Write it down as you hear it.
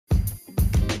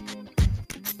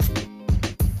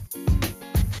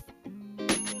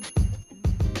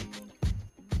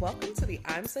Welcome to the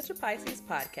I'm Such a Pisces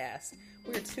podcast.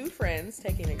 We're two friends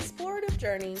taking an explorative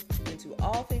journey into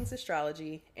all things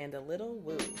astrology and a little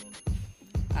woo.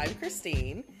 I'm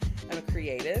Christine. I'm a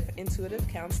creative, intuitive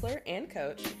counselor and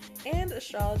coach, and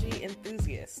astrology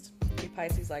enthusiast. We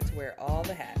Pisces like to wear all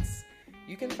the hats.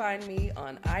 You can find me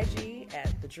on IG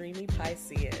at The Dreamy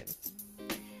Piscean.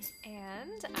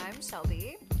 And I'm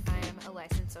Shelby. I am a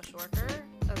licensed social worker,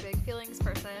 a big feelings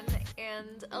person,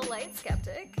 and a light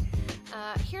skeptic.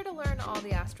 Here to learn all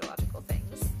the astrological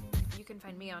things. You can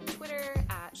find me on Twitter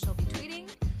at Shelby Tweeting,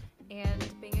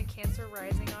 and being a Cancer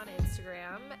rising on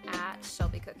Instagram at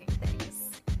Shelby Cooking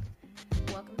Things.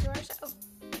 Welcome to our show.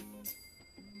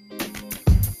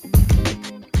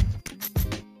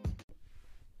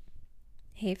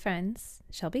 Hey friends,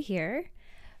 Shelby here.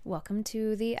 Welcome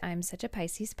to the I'm Such a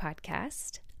Pisces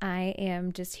podcast. I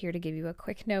am just here to give you a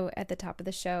quick note at the top of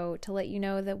the show to let you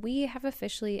know that we have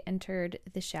officially entered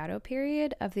the shadow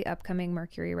period of the upcoming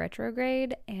Mercury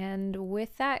retrograde, and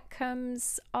with that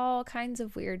comes all kinds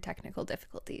of weird technical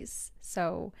difficulties.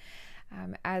 So,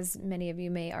 as many of you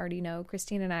may already know,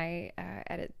 Christine and I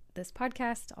edit this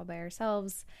podcast all by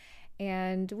ourselves,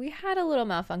 and we had a little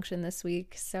malfunction this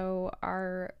week, so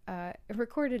our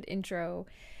recorded intro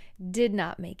did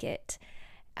not make it.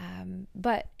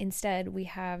 But instead, we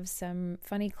have some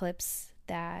funny clips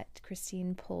that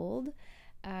Christine pulled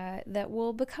that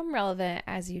will become relevant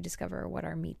as you discover what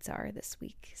our meets are this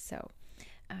week. So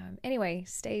anyway,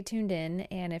 stay tuned in.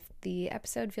 And if the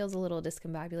episode feels a little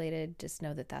discombobulated, just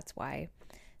know that that's why.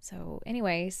 So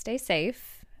anyway, stay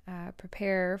safe.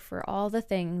 Prepare for all the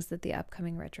things that the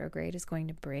upcoming retrograde is going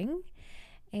to bring.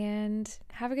 And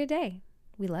have a good day.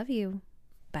 We love you.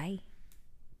 Bye.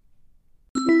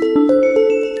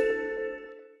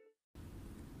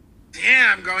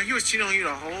 Damn, girl, he was cheating on you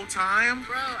the whole time?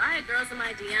 Bro, I had girls in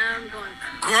my DM going...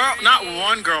 Girl, not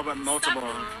one girl, but multiple.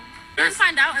 Didn't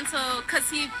find out until... Because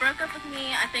he broke up with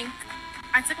me, I think...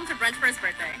 I took him to brunch for his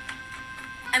birthday.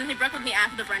 And then he broke with me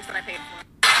after the brunch that I paid for.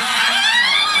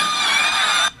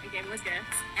 I gave him his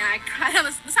gifts. And I cried on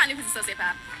this... This is how I knew he was a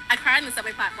sociopath. I cried on the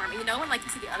subway platform. And you know when, like, you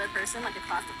see the other person, like,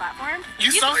 across the platform? You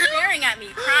saw He was him? staring at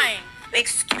me, crying.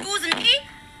 Excuse me?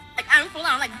 Like, I'm full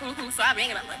on, like, boo-hoo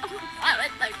sobbing. And I'm like,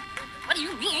 what do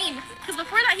you mean? Because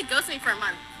before that, he ghosted me for a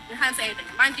month and hadn't said anything.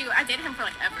 Mind you, I dated him for,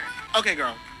 like, ever. Okay,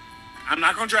 girl. I'm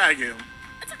not gonna drag you.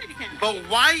 It's okay if you can. But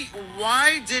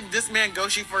why did this man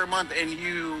ghost you for a month and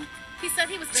you He said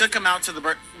he was took him out to the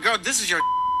Girl, this is your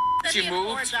Said you he had 4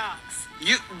 moved? dogs.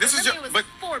 This is Really, your it was but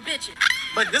 4 bitches.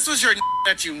 this was your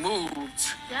that you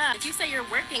moved. Yeah, if you say you're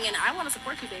working and I want to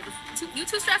support you, baby. You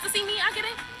too strapped to see me? I get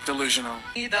it. Delusional.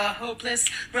 The hopeless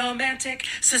romantic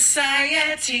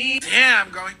society. Damn,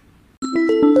 girl.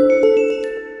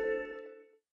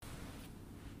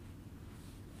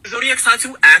 Zodiac signs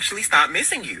who actually stop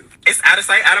missing you. It's out of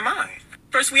sight, out of mind.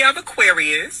 First, we have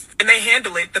Aquarius, and they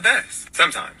handle it the best.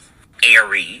 Sometimes.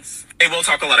 Aries. They will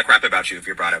talk a lot of crap about you if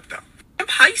you're brought up, though. And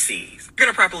Pisces. They're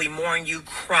gonna properly mourn you,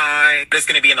 cry, but it's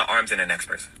gonna be in the arms of the next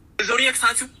person. Zodiac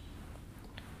signs who...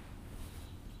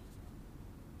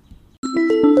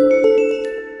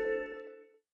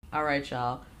 All right,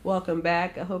 y'all. Welcome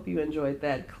back. I hope you enjoyed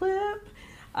that clip.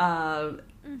 I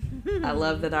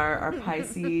love that our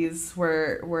Pisces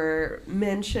were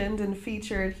mentioned and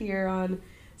featured here on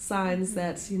signs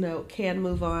that, can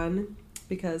move on,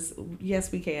 because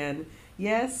yes, we can.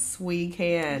 Yes, we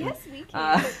can. Yes, we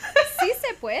can. Sí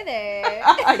se puede.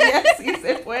 Yes, sí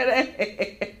se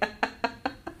puede.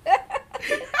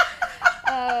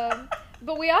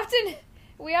 But we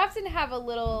often have a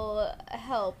little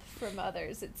help from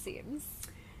others, it seems.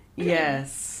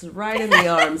 Yes, right in the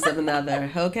arms of another,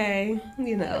 okay?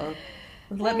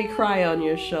 Let me cry on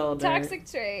your shoulder. Toxic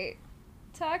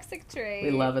trait.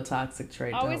 We love a toxic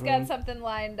trait, Always don't got something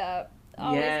lined up.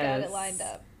 Always got it lined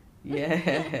up.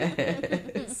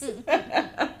 Yes.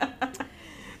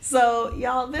 So,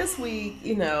 y'all, this week,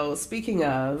 speaking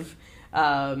of,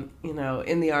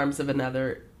 in the arms of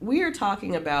another, we are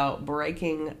talking about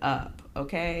breaking up,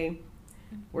 okay?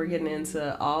 We're getting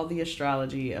into all the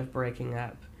astrology of breaking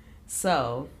up.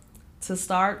 So, to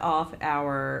start off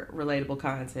our relatable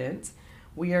content,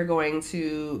 we are going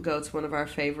to go to one of our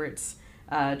favorite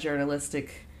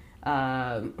journalistic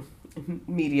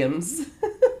mediums,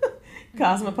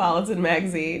 Cosmopolitan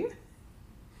magazine.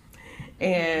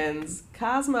 And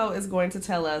Cosmo is going to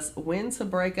tell us when to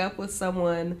break up with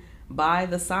someone by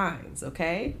the signs,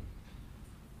 okay?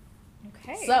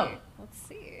 Okay. So, let's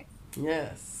see.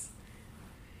 Yes.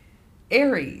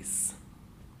 Aries.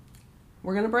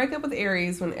 We're going to break up with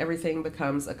Aries when everything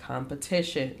becomes a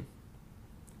competition.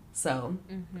 So,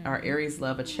 our Aries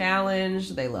love a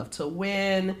challenge. They love to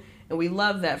win. And we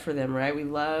love that for them, right? We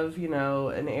love,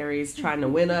 an Aries trying to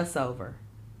win us over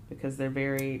because they're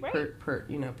very,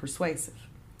 persuasive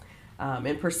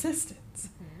and persistent.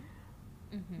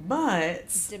 Mm-hmm.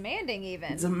 But demanding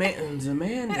even.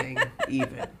 Demanding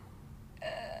even.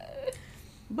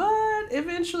 But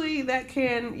eventually that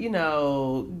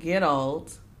can, get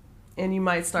old and you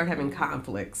might start having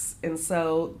conflicts. And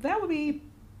so that would be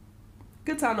a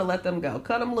good time to let them go.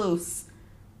 Cut them loose.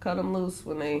 Cut them loose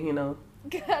when they,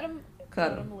 Cut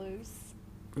them loose.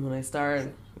 When they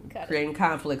start creating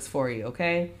conflicts for you,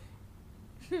 okay?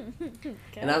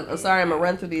 And I'm sorry, I'm going to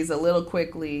run through these a little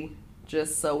quickly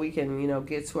just so we can,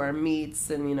 get to our meets.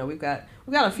 And, we've got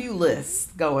a few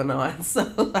lists going on. So,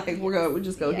 like, we're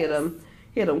just going to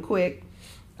hit them quick.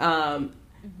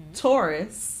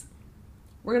 Taurus,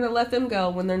 we're going to let them go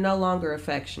when they're no longer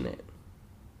affectionate.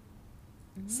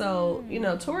 So,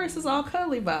 Taurus is all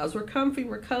cuddly vibes. We're comfy,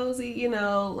 we're cozy,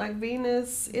 like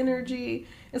Venus energy.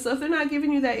 And so if they're not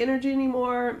giving you that energy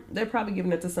anymore, they're probably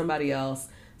giving it to somebody else.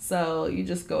 So you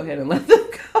just go ahead and let them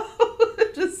go.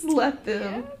 Just let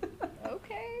them. Yeah.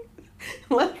 Okay.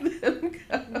 Let them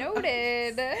go.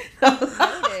 Noted.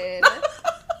 Noted.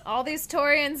 All these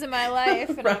Taurians in my life,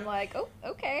 and I'm like, oh,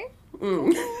 okay.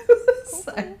 Cool.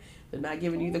 So, they're not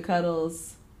giving you the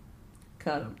cuddles.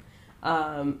 Cut them.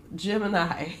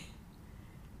 Gemini.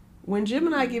 When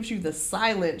Gemini gives you the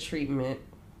silent treatment,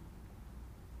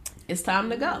 it's time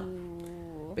to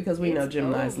go. Because we know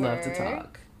Geminis love to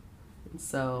talk.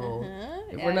 So,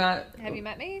 if we're not... Have you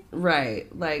met me? Right.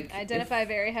 Like... I identify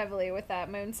very heavily with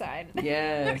that moon sign.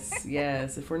 Yes.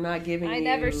 If we're not giving you... I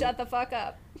never shut the fuck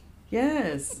up.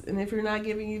 Yes. And if you're not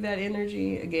giving you that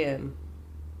energy, again,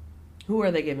 who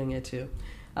are they giving it to?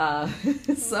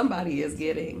 Somebody is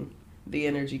getting the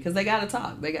energy. Because they got to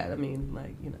talk.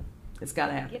 It's got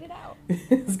to happen. Get it out.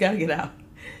 It's got to get out.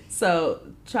 So,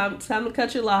 time to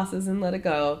cut your losses and let it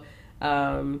go.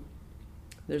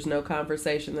 There's no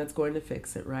conversation that's going to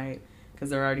fix it, right? Because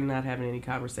they're already not having any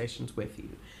conversations with you.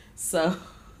 So,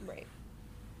 right.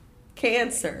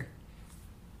 Cancer.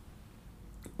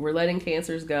 We're letting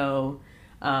Cancers go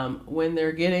when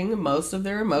they're getting most of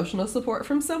their emotional support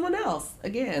from someone else.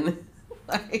 Again.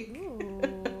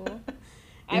 Ooh.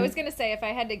 I was going to say, if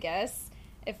I had to guess,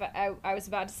 if I was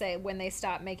about to say when they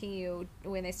stop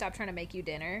trying to make you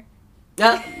dinner.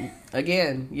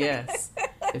 Again, yes.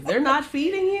 If they're not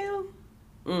feeding you,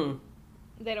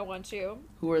 they don't want you.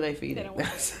 Who are they feeding? They don't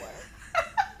want you.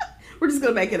 We're just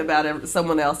going to make it about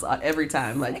someone else every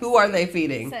time. Like, who are they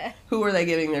feeding? Who are they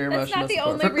giving their emotional support? That's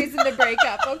not the only reason to break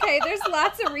up, okay? There's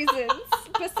lots of reasons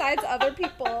besides other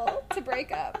people to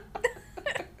break up.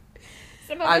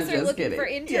 Some of us are looking for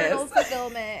internal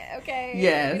fulfillment, okay?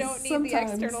 Yes. We don't need the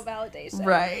external validation.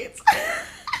 Right.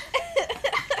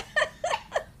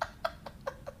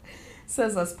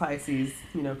 Says us Pisces,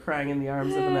 crying in the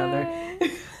arms of another.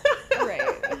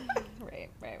 Right.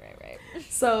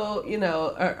 So,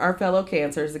 our fellow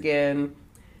Cancers, again,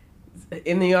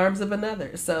 in the arms of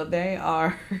another. So they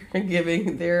are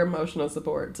giving their emotional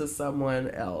support to someone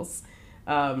else.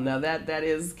 Now, that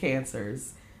is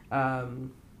Cancers.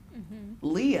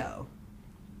 Leo.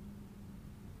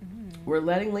 We're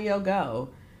letting Leo go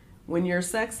when your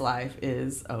sex life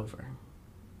is over.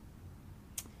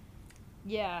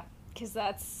 Yeah, because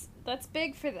that's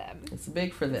big for them. It's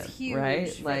big for them, it's huge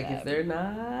right? For like them. If they're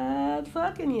not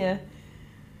fucking you,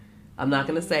 I'm not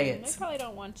gonna say it. They probably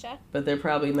don't want you. But they're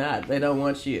probably not. They don't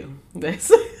want you.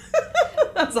 That's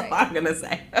all I'm gonna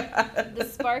say. The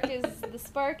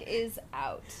spark is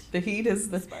out. The heat is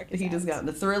gone.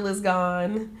 The thrill is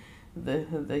gone.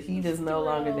 The heat is no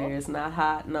longer there. It's not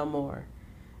hot no more.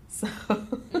 So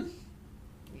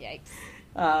yikes.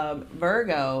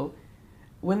 Virgo,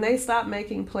 when they stop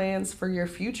making plans for your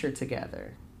future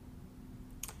together,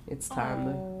 it's time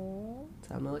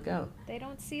to let go. They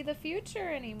don't see the future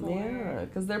anymore. Yeah,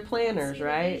 because they're planners,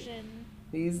 right?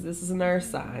 This is an earth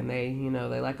sign. They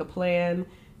like a plan,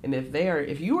 and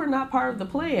if you are not part of the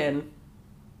plan,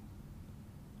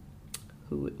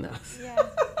 who would know? Yeah.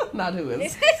 Not who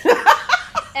is.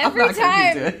 Every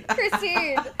time,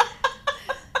 Christine.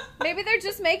 Maybe they're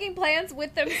just making plans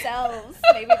with themselves.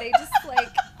 Maybe they just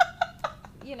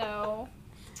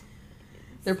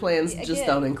Their plans just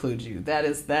don't include you. That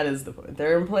is the point.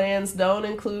 Their plans don't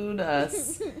include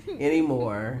us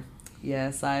anymore.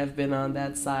 Yes, I have been on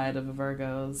that side of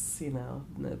Virgos.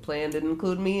 The plan didn't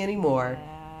include me anymore.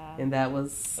 Yeah. And that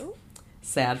was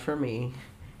sad for me.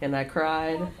 And I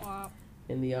cried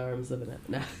in the arms of another.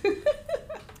 No.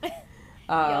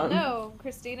 Y'all know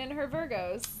Christine and her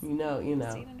Virgos. You know.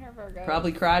 Christine and her Virgos.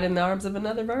 Probably cried in the arms of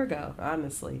another Virgo,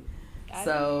 honestly.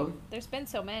 There's been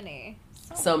so many.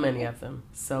 So many of them.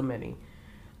 So many.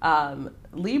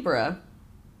 Libra,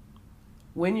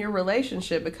 when your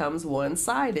relationship becomes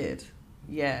one-sided.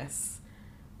 Yes.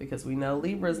 Because we know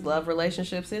Libras love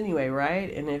relationships anyway,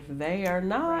 right? And if they are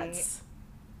not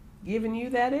giving you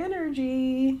that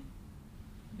energy,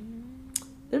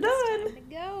 they're done. It's time to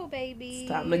go, baby.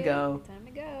 It's time to go. Time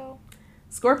to go.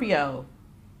 Scorpio,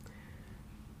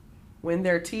 when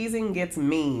their teasing gets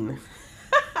mean.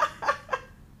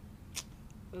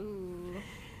 Ooh.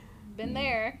 Been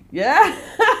there. Yeah.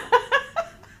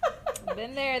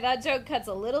 Been there. That joke cuts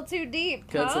a little too deep.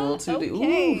 Cuts a little too deep.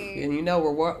 Okay. Ooh. And you know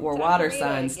we're Time water for me to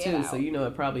signs get too, out. so you know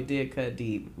it probably did cut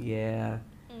deep. Yeah.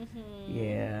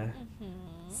 Yeah.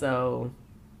 So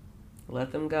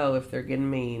let them go if they're getting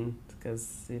mean,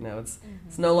 because you know it's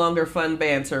no longer fun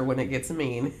banter when it gets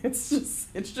mean. It's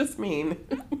just mean.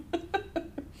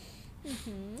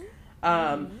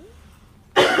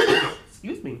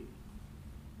 Excuse me.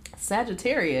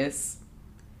 Sagittarius,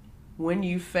 when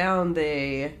you found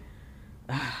a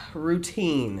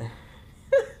routine.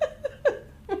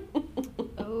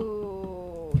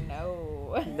 Oh,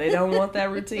 no. They don't want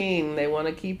that routine. They want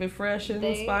to keep it fresh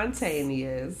and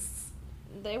spontaneous.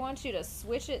 They want you to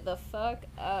switch it the fuck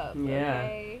up. Yeah.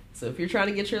 Okay? So if you're trying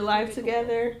to get your life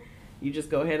together, you just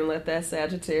go ahead and let that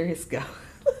Sagittarius go.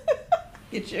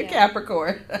 Get you a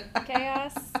Capricorn.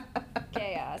 Chaos.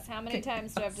 Chaos. How many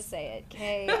times do I have to say it?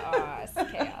 Chaos.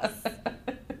 Chaos.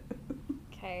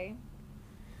 Okay.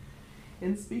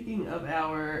 And speaking of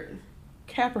our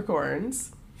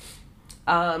Capricorns,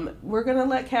 we're going to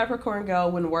let Capricorn go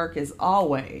when work is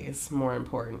always more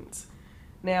important.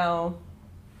 Now,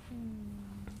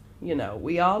 you know,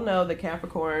 we all know that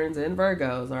Capricorns and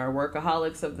Virgos are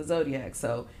workaholics of the zodiac,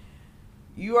 so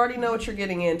you already know what you're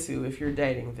getting into if you're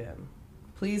dating them.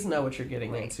 Please know what you're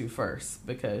getting into first,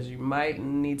 because you might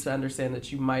need to understand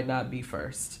that you might not be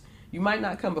first. You might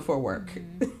not come before work.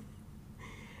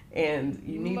 And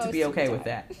you need to be okay with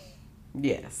that.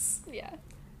 Yes. Yeah.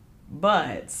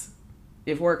 But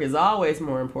if work is always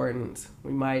more important,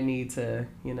 we might need to,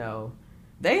 you know,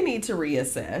 they need to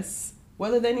reassess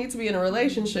whether they need to be in a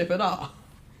relationship at all.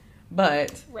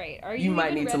 But right. Are you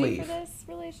might even need to ready leave for this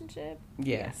relationship?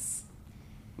 Yes.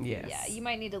 Yes. Yeah, you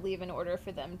might need to leave in order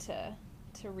for them to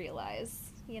realize,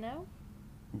 you know?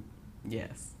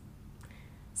 Yes.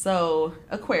 So,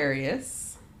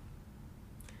 Aquarius,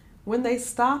 when they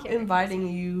stop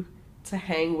inviting you to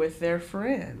hang with their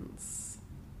friends.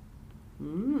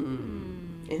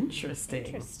 Interesting.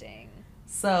 Interesting.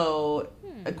 So,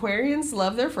 Aquarians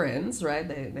love their friends, right?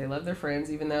 They love their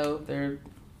friends, even though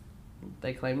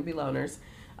they claim to be loners.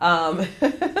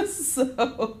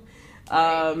 So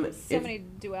many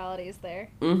dualities there.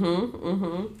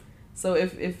 So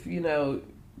if you know,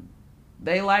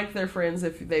 they like their friends,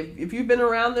 if you've been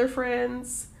around their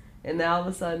friends and now all of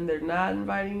a sudden they're not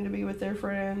inviting you to be with their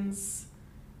friends,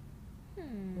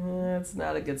 that's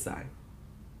not a good sign.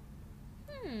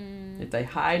 If they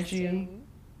hide you,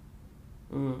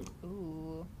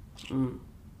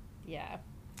 yeah.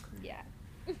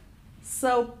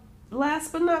 So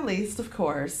last but not least, of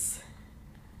course,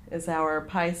 is our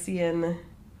Piscean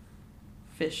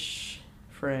fish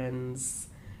friends.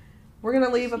 We're going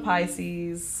to leave a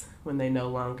Pisces when they no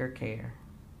longer care.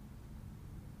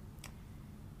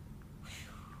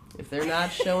 If they're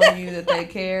not showing you that they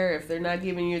care, if they're not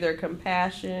giving you their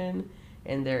compassion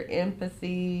and their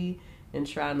empathy and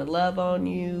trying to love on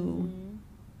you,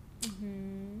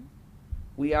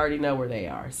 we already know where they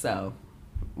are. So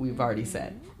we've already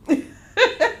said.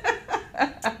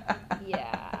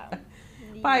 Yeah.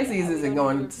 Pisces isn't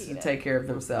going to take care of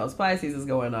themselves. Pisces is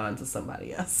going on to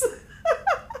somebody else.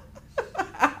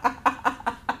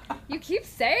 You keep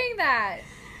saying that.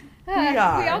 We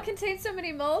are. We all contain so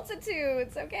many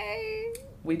multitudes, okay?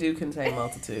 We do contain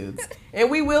multitudes. And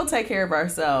we will take care of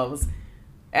ourselves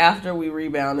after we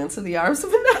rebound into the arms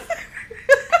of another.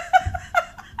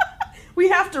 We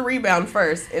have to rebound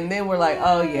first, and then we're like,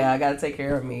 oh yeah, I got to take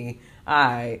care of me. All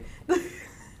right.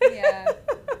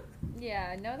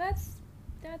 Yeah, no, that's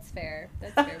fair.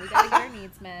 That's fair. We got to get our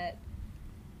needs met.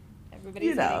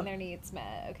 Everybody's getting their needs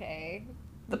met, okay?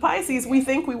 The Pisces, we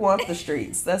think we want the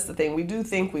streets. That's the thing. We do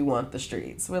think we want the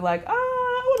streets. We're like, I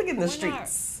want to get in the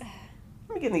streets.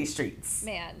 Let me get in these streets.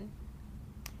 Man,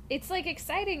 it's like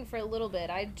exciting for a little bit.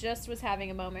 I just was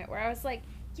having a moment where I was like,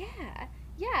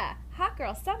 yeah, hot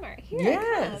girl summer, here it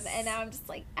comes. And now I'm just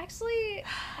like, actually,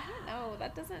 I don't know.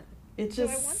 That doesn't, do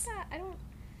I want that? I don't,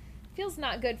 feels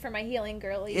not good for my healing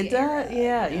girly. It does,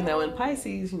 yeah. You know, in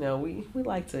Pisces, you know, we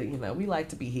like to, you know, we like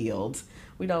to be healed.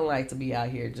 We don't like to be out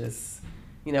here just,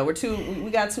 you know, we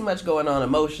got too much going on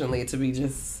emotionally to be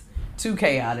just too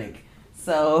chaotic.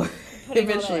 So putting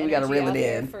Eventually, all we that gotta energy reel out it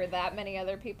there in. for that many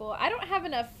other people. I don't have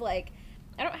enough, like,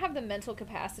 I don't have the mental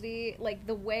capacity, like,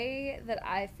 the way that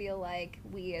I feel like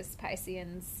we as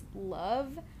Pisceans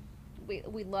love.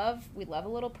 We love a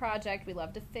little project. We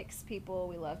love to fix people.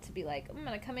 We love to be like, I'm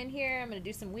gonna come in here, I'm gonna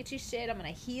do some witchy shit, I'm gonna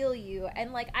heal you.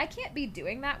 And like, I can't be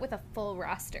doing that with a full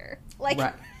roster. Like,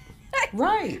 Right.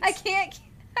 Right. I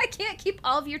can't keep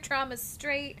all of your traumas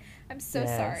straight. I'm so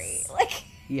sorry. Like,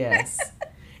 yes.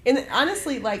 And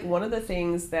honestly, like, one of the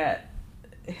things that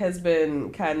has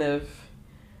been kind of,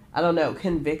 I don't know,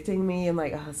 convicting me, and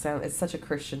like, it's such a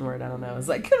Christian word, I don't know. It's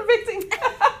like convicting.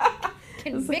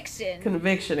 Conviction. Like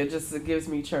conviction. It gives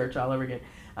me church all over again.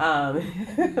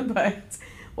 But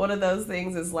one of those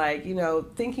things is like,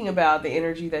 thinking about the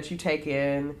energy that you take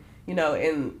in,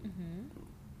 and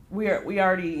we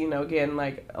already, again,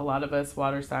 like a lot of us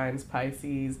water signs,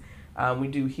 Pisces, we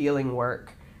do healing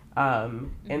work.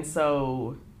 And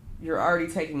so you're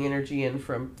already taking energy in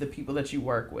from the people that you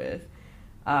work with,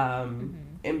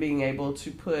 and being able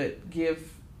to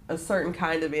give a certain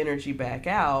kind of energy back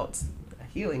out,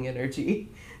 healing energy,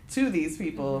 to these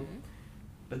people.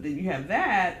 But then you have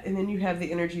that, and then you have the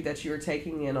energy that you're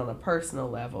taking in on a personal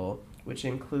level, which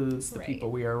includes the people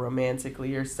we are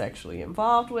romantically or sexually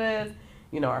involved with,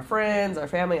 our friends, our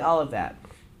family, all of that.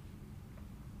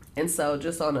 And so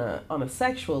just on a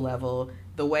sexual level,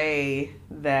 the way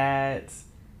that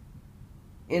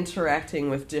interacting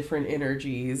with different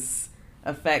energies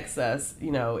affects us,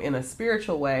 in a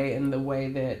spiritual way, and the way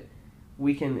that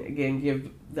we can, again,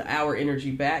 give our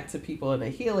energy back to people in a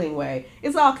healing way.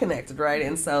 It's all connected, right?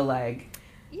 And so, like,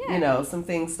 some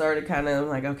things started kind of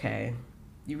like, okay,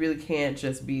 you really can't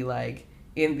just be, like,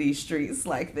 in these streets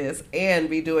like this and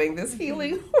be doing this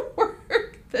healing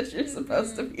work that you're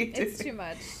supposed to be doing. It's too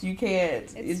much. You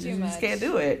can't. You just can't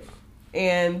do it.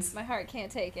 And my heart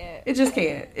can't take it. It just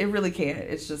can't. It really can't.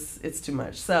 It's too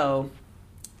much. So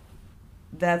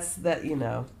that's that,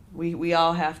 we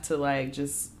all have to, like,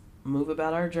 just move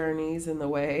about our journeys in the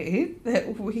way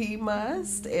that we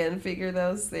must, and figure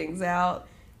those things out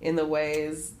in the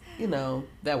ways,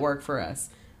 that work for us.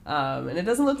 And it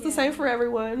doesn't look the same for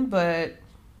everyone, but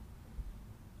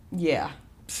yeah.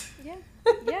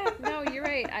 No, you're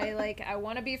right. I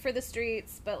want to be for the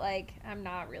streets, but like, I'm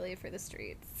not really for the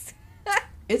streets.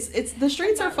 It's the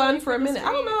streets are fun for a minute.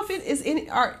 I don't know if it is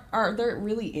any, are there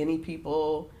really any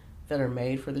people that are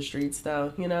made for the streets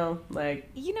though, like,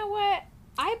 you know what?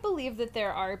 I believe that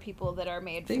there are people that are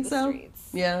made for the streets.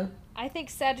 Yeah. I think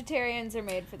Sagittarians are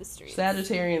made for the streets.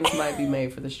 Sagittarians might be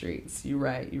made for the streets. You're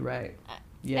right.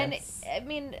 Yes. And I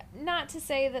mean, not to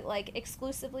say that, like,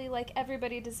 exclusively, like,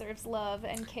 everybody deserves love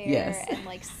and care and,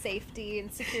 like, safety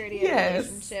and security in a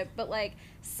relationship, but, like,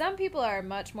 some people are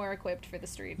much more equipped for the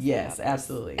streets. Yes,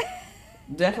 absolutely.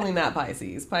 Definitely not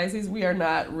Pisces. Pisces, we are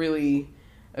not really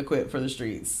equipped for the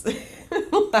streets.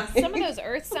 Like, some of those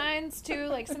earth signs too,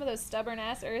 like some of those stubborn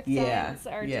ass earth signs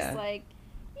are just like,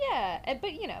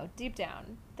 but deep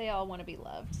down they all want to be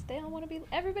loved.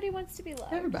 Everybody wants to be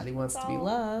loved. Everybody wants to be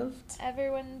loved.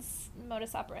 Everyone's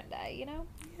modus operandi,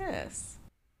 Yes.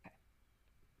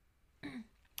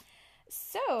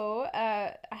 So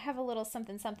I have a little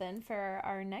something for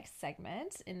our next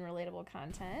segment in relatable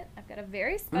content. I've got a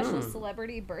very special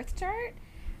celebrity birth chart.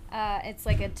 It's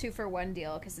like a 2-for-1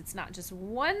 deal, because it's not just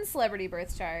one celebrity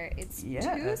birth chart. It's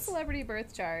 2 celebrity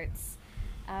birth charts,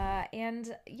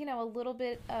 and a little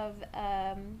bit of fuck,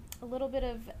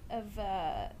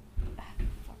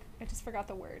 I just forgot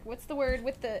the word. What's the word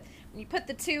with when you put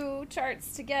the 2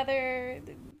 charts together?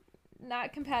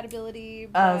 Not compatibility,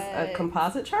 but a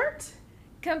composite chart.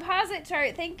 Composite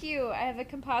chart. Thank you. I have a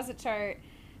composite chart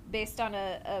based on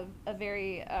a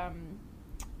very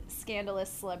scandalous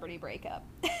celebrity breakup.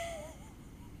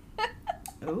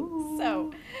 Ooh.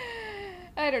 So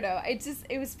I don't know.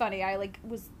 It was funny. I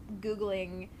was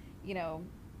Googling,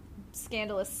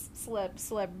 scandalous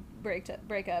celeb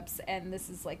breakups, and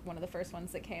this is like one of the first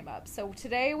ones that came up. So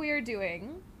today we are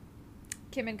doing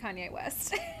Kim and Kanye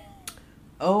West.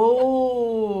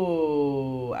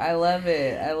 Oh, I love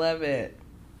it.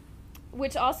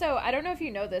 Which also, I don't know if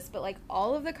you know this, but like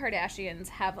all of the Kardashians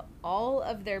have all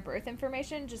of their birth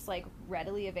information just like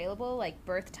readily available, like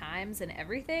birth times and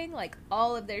everything. Like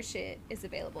all of their shit is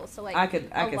available. So like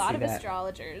a lot of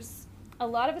astrologers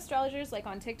like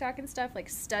on TikTok and stuff, like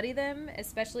study them,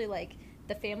 especially like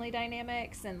the family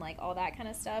dynamics and like all that kind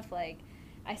of stuff. Like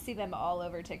I see them all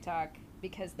over TikTok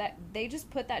because that they just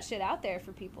put that shit out there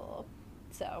for people.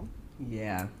 So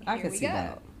yeah, I can see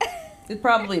that. It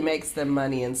probably makes them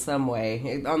money in some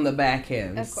way on the back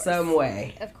end. Of course. Some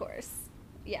way. Of course.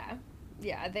 Yeah.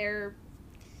 They're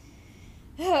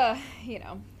you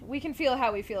know, we can feel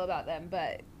how we feel about them,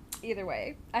 but either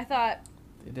way, I thought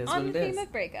It is on what the it theme is.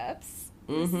 of breakups,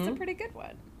 this is a pretty good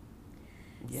one.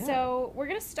 Yeah. So we're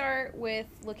going to start with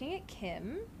looking at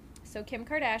Kim. So Kim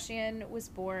Kardashian was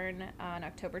born on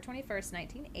October 21st,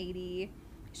 1980.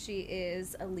 She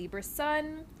is a Libra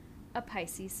sun, a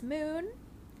Pisces moon.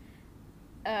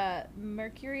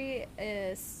 Mercury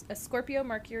is a Scorpio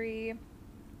Mercury,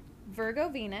 Virgo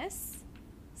Venus,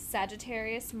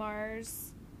 Sagittarius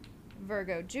Mars,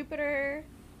 Virgo Jupiter,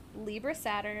 Libra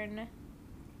Saturn,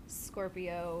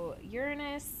 Scorpio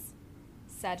Uranus,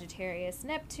 Sagittarius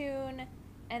Neptune,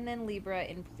 and then Libra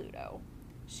in Pluto.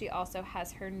 She also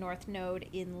has her North Node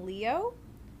in Leo,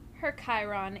 her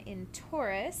Chiron in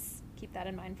Taurus, keep that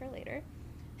in mind for later,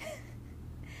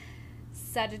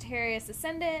 Sagittarius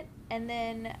Ascendant, and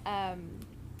then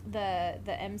the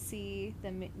MC,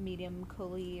 the medium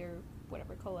Coli or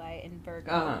whatever Coli in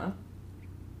Virgo. Uh-huh.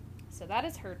 So that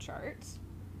is her chart.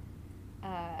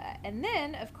 And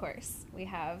then, of course, we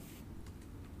have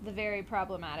the very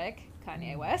problematic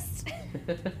Kanye West.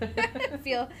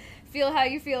 Feel how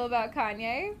you feel about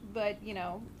Kanye, but, you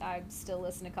know, I still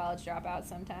listen to College Dropout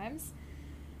sometimes.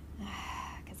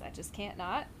 Because I just can't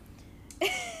not.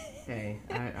 Hey,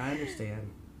 I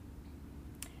understand.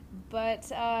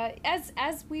 But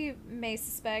as we may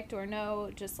suspect or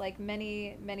know, just like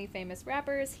many, many famous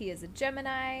rappers, he is a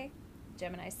Gemini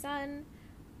sun,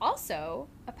 also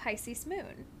a Pisces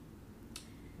moon.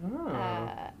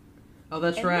 Oh,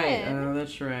 that's right. Then,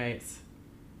 That's right.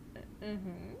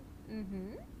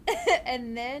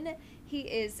 And then he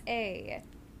is a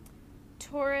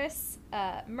Taurus,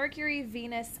 Mercury,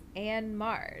 Venus, and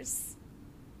Mars.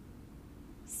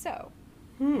 So,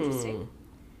 interesting.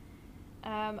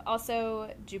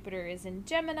 Also, Jupiter is in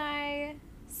Gemini,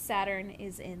 Saturn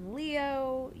is in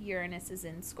Leo, Uranus is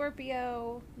in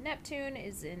Scorpio, Neptune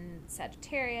is in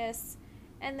Sagittarius,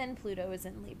 and then Pluto is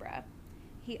in Libra.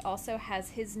 He also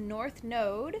has his North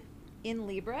Node in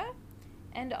Libra,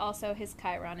 and also his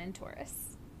Chiron in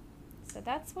Taurus. So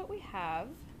that's what we have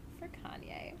for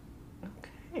Kanye.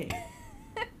 Okay.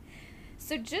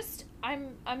 So just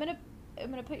I'm gonna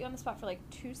put you on the spot for like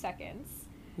 2 seconds.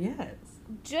 Yes.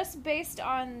 Just based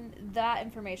on that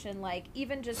information, like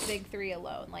even just big three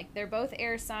alone, like they're both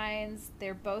air signs,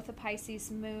 they're both a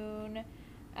Pisces moon.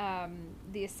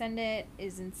 The ascendant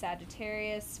is in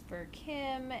Sagittarius for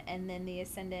Kim, and then the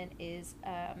ascendant is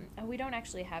we don't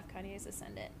actually have Kanye's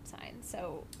ascendant sign,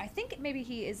 so I think maybe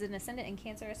he is an ascendant in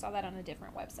Cancer. I saw that on a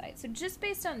different website. So just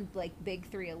based on like big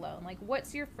three alone, like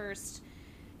what's your first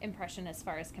impression as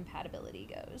far as compatibility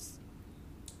goes?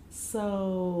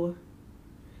 So,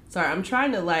 sorry, I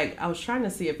was trying to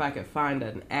see if I could find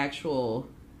an actual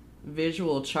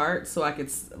visual chart so I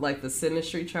could, like the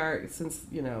synastry chart, since,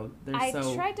 you know, I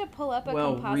tried to pull up a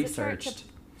composite chart researched.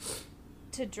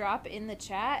 to drop in the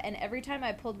chat, and every time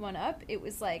I pulled one up, it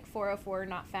was like 404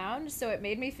 not found, so it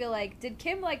made me feel like, did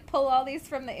Kim like pull all these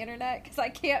from the internet? Because I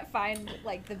can't find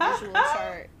like the visual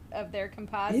chart of their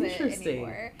composite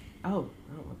anymore. Oh,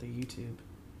 I don't want the YouTube.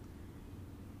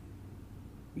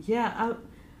 Yeah,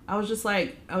 I was just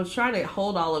like, I was trying to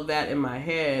hold all of that in my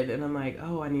head, and I'm like,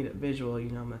 oh, I need a visual, you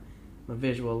know, I'm a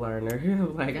visual learner.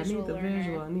 Like, I need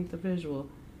the visual.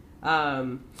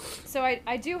 So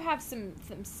I do have some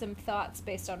thoughts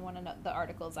based on one of the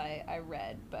articles I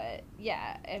read, but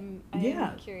yeah, I'm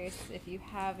curious if you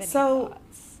have any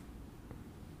thoughts.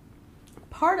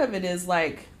 Part of it is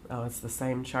like, oh, it's the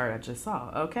same chart I just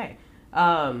saw. Okay.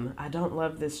 I don't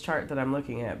love this chart that I'm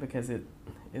looking at because it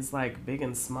is like big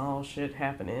and small shit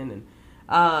happening,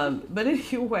 and but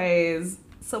anyways,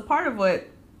 so part of what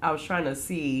I was trying to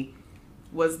see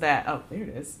was that, oh, there it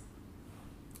is.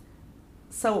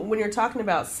 So when you're talking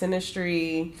about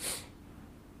synastry,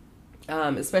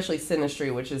 especially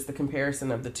synastry, which is the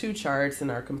comparison of the two charts, and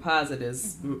our composite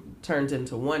is turned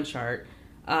into one chart,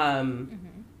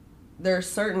 there are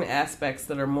certain aspects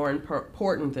that are more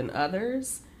important than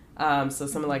others. So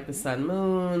something like the sun,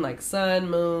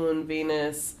 moon,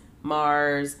 Venus,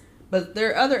 Mars. But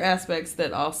there are other aspects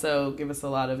that also give us a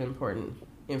lot of important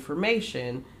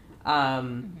information.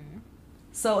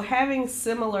 So having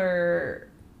similar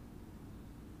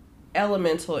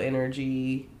elemental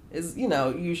energy is, you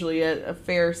know, usually a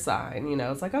fair sign. You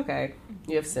know, it's like, okay,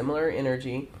 you have similar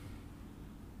energy.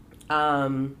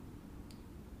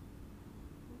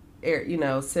 You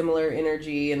know, similar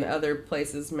energy in other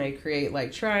places may create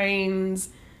like trines,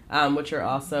 which are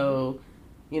also,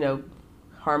 you know,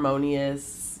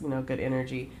 harmonious, you know, good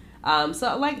energy.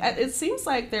 So like, it seems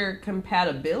like their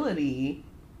compatibility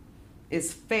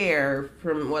is fair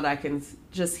from what I can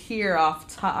just hear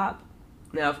off top.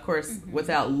 Now, of course,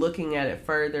 without looking at it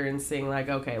further and seeing like,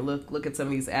 okay, look at some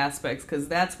of these aspects, because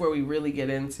that's where we really get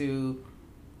into,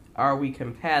 are we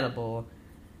compatible?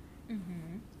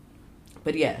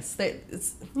 But yes,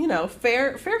 it's,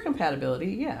 fair compatibility.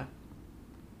 Yeah.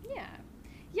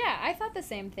 Yeah, I thought the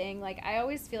same thing. Like, I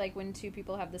always feel like when two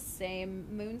people have the same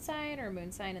moon sign or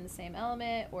moon sign in the same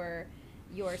element, or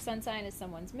your sun sign is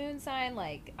someone's moon sign,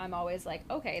 like, I'm always like,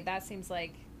 okay, that seems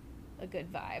like a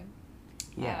good vibe.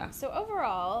 Yeah. So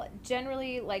overall,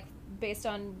 generally, like, based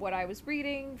on what I was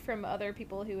reading from other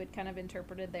people who had kind of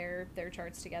interpreted their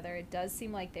charts together, it does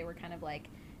seem like they were kind of, like,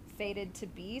 fated to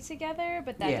be together,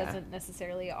 but that doesn't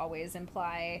necessarily always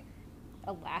imply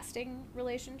a lasting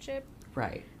relationship.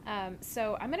 Right.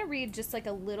 So I'm going to read just like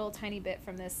a little tiny bit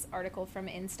from this article from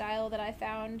InStyle that I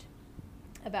found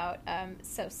about,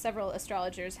 so several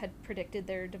astrologers had predicted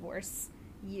their divorce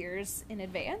years in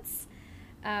advance.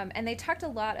 And they talked a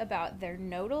lot about their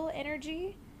nodal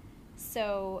energy.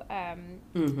 So,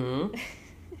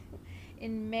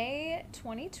 in May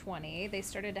 2020, they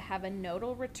started to have a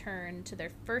nodal return to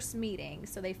their first meeting.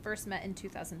 So they first met in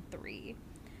 2003.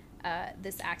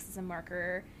 This acts as a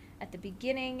marker at the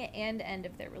beginning and end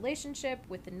of their relationship,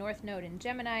 with the North Node in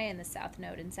Gemini and the South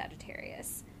Node in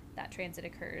Sagittarius. That transit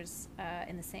occurs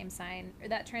in the same sign, or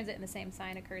that transit in the same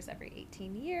sign occurs every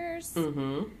 18 years.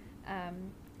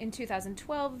 In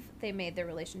 2012, they made their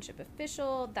relationship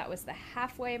official. That was the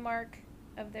halfway mark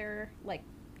of their,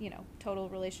 total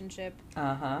relationship.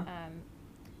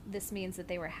 This means that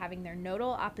they were having their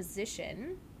nodal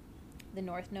opposition. The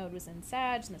North Node was in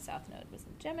Sag, and the South Node was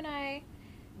in Gemini.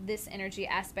 This energy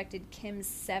aspected Kim's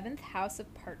 7th house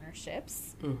of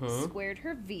partnerships, squared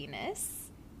her Venus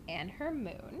and her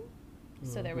moon.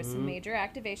 So there was some major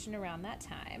activation around that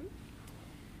time.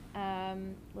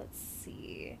 Let's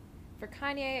see. For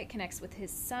Kanye, it connects with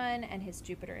his sun and his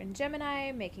Jupiter in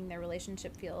Gemini, making their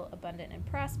relationship feel abundant and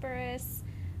prosperous.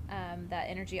 That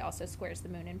energy also squares the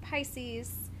moon in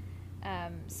Pisces.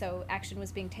 So action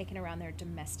was being taken around their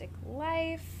domestic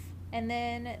life. And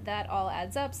then that all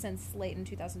adds up, since late in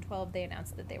 2012, they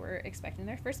announced that they were expecting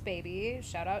their first baby.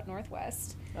 Shout out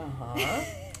Northwest.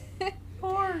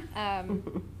 Poor.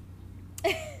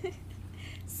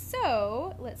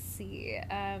 So, let's see.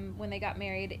 When they got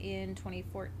married in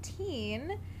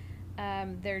 2014,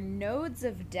 their nodes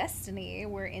of destiny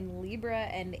were in Libra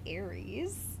and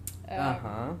Aries.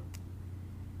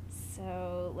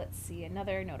 So, let's see.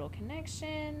 Another nodal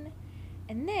connection.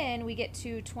 And then we get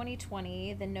to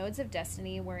 2020. The nodes of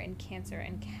destiny were in Cancer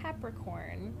and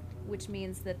Capricorn, which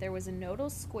means that there was a nodal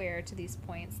square to these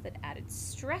points that added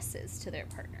stresses to their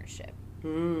partnership.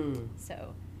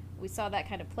 So we saw that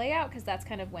kind of play out, because that's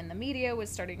kind of when the media was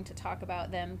starting to talk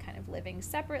about them kind of living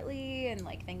separately, and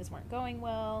like things weren't going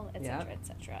well, etc.,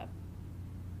 etc.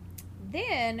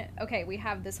 Then, okay, we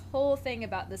have this whole thing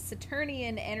about the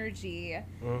Saturnian energy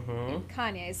in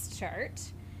Kanye's chart.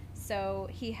 So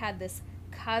he had this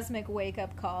cosmic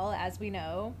wake-up call, as we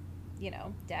know,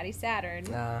 Daddy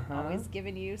Saturn, always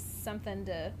giving you something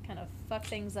to kind of fuck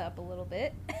things up a little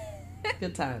bit.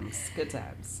 Good times.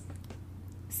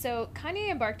 So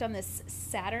Kanye embarked on this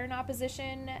Saturn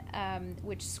opposition,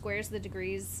 which squares the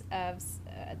degrees of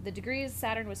the degrees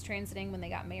Saturn was transiting when they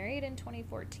got married in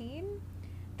 2014.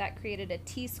 That created a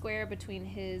T-square between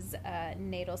his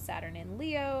natal Saturn in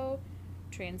Leo,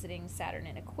 transiting Saturn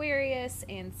in Aquarius,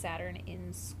 and Saturn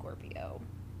in Scorpio.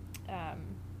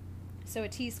 So a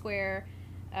T-square,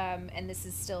 and this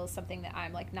is still something that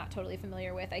I'm like not totally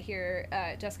familiar with. I hear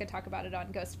Jessica talk about it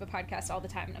on Ghost of a Podcast all the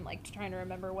time, and I'm like trying to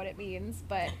remember what it means.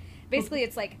 But basically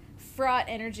it's like fraught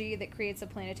energy that creates a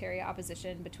planetary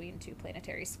opposition between two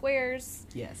planetary squares.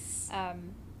 Yes.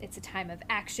 It's a time of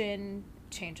action,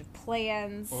 change of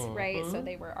plans, right? So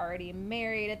they were already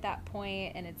married at that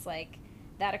point, and it's like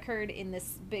that occurred in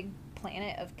this big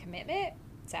planet of commitment,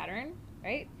 Saturn,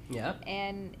 right? Yep.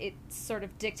 And it sort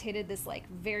of dictated this like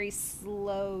very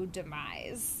slow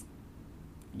demise.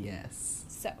 Yes.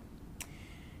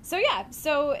 So yeah,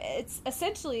 so it's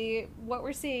essentially what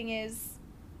we're seeing is,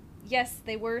 yes,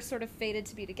 they were sort of fated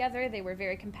to be together. They were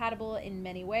very compatible in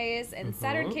many ways, and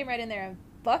Saturn came right in there and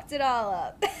fucked it all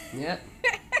up. Yep.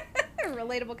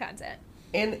 Relatable content.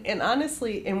 And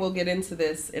honestly, and we'll get into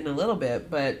this in a little bit,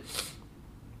 but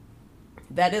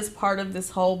that is part of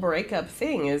this whole breakup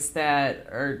thing, is that,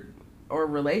 or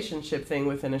relationship thing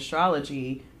within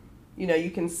astrology.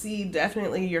 You can see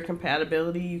definitely your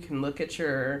compatibility. You can look at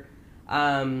your,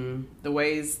 the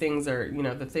ways things are,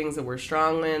 the things that we're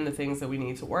strong in, the things that we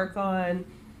need to work on.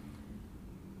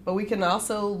 But we can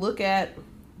also look at,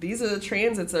 these are the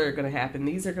transits that are going to happen.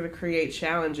 These are going to create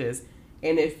challenges.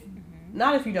 And if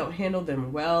Not if you don't handle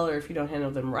them well or if you don't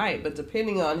handle them right, but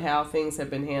depending on how things have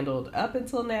been handled up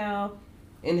until now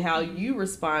and how you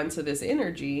respond to this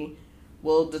energy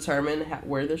will determine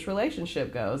where this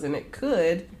relationship goes. And it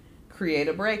could create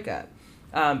a breakup.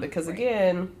 Because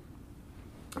again,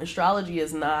 astrology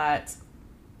is not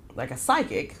like a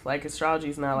psychic. Like astrology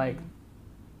is not like,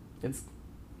 it's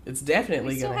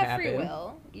definitely going to happen. Free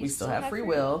will. We still have free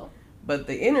will. But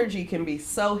the energy can be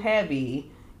so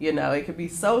heavy, you know, it could be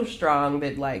so strong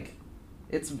that like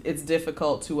it's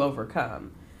difficult to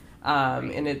overcome.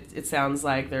 And it sounds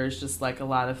like there's just like a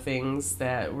lot of things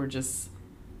that were just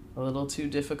a little too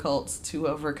difficult to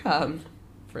overcome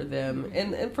for them.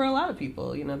 And for a lot of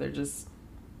people, you know, they're just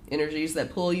energies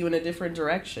that pull you in a different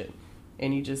direction.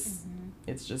 And you just,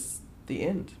 it's just the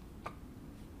end.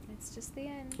 It's just the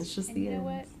end. It's just and the you end. know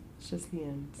what? It's just the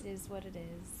end. It is what it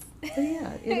is. So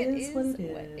yeah, it is what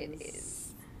it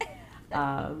is.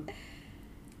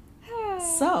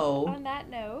 So on that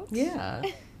note, yeah.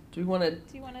 Do you want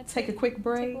to take a quick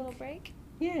break? Take a little break?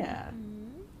 Yeah.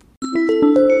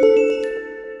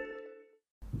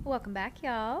 Welcome back,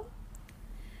 y'all.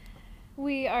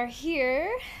 We are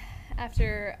here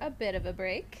after a bit of a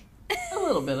break. A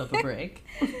little bit of a break.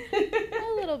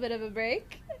 A little bit of a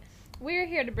break. We're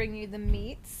here to bring you the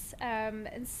meats.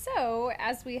 And so,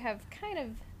 as we have kind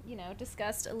of, you know,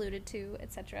 discussed, alluded to,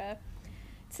 etc.,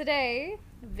 today,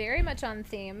 very much on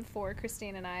theme for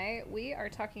Christine and I, we are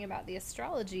talking about the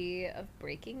astrology of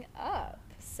breaking up.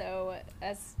 So,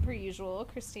 as per usual,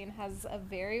 Christine has a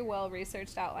very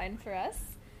well-researched outline for us.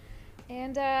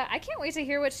 And I can't wait to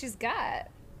hear what she's got.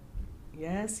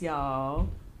 Yes, y'all.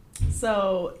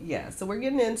 So we're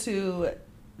getting into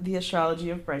the astrology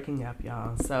of breaking up,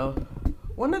 y'all. So,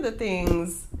 one of the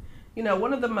things, you know,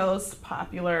 one of the most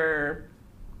popular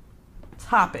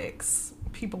topics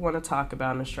people want to talk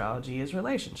about in astrology is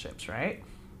relationships, right?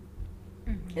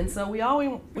 And so we always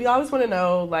want to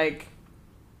know, like,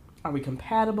 are we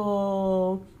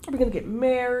compatible? Are we going to get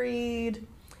married?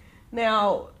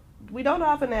 Now, we don't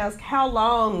often ask how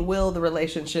long will the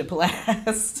relationship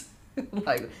last.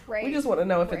 Like, we just want to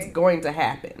know if it's going to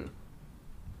happen.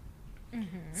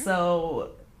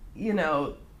 So, you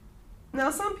know,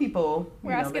 now some people,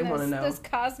 we're asking those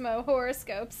Cosmo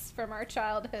horoscopes from our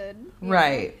childhood.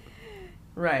 Right.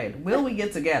 Will we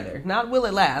get together? Not will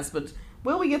it last, but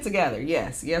will we get together?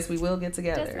 Yes, we will get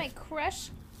together. Does my crush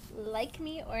like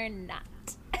me or not?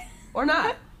 Or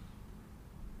not.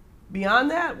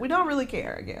 Beyond that, we don't really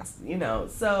care, I guess. You know,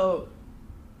 so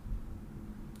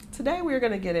today we're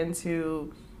going to get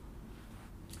into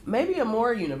maybe a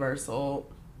more universal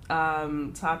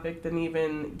topic than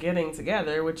even getting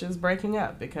together, which is breaking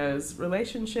up, because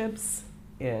relationships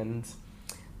end.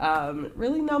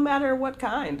 Really, no matter what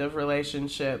kind of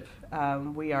relationship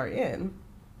we are in,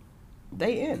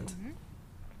 they end.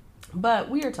 But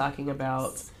we are talking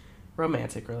about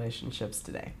romantic relationships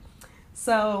today.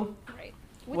 So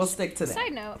we'll stick to that.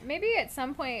 Side note, maybe at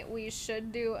some point we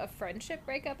should do a friendship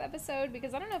breakup episode,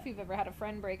 because I don't know if you've ever had a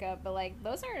friend breakup, but like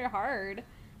those are hard.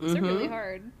 Those are really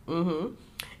hard. And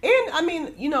I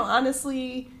mean, you know,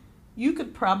 honestly, you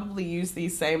could probably use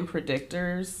these same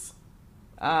predictors.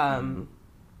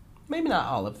 Maybe not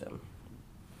all of them,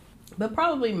 but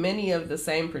probably many of the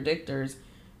same predictors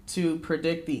to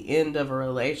predict the end of a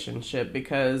relationship,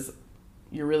 because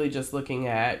you're really just looking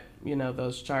at, you know,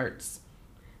 those charts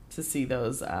to see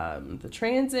those, the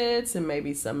transits and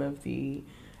maybe some of the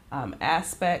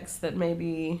aspects that may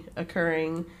be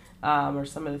occurring, or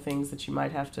some of the things that you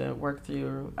might have to work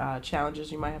through,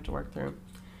 challenges you might have to work through.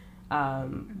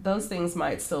 Those things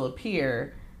might still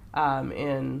appear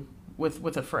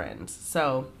with a friend.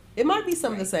 So it might be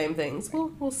some of the same things.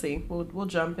 We'll see. We'll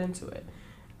jump into it.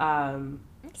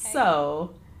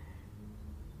 So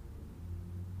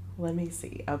let me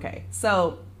see. Okay,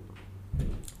 so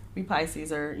we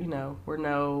Pisces are, you know, we're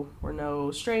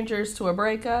no strangers to a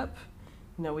breakup.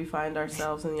 You know, we find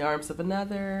ourselves in the arms of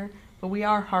another, but we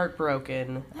are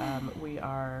heartbroken.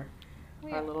 Our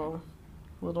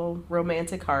little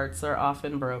romantic hearts are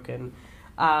often broken.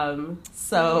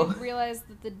 So we realize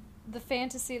that the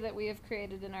fantasy that we have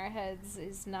created in our heads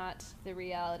is not the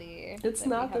reality. It's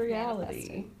not the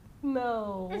reality.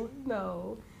 No.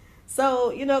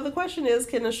 So, you know, the question is,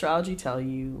 can astrology tell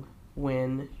you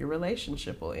when your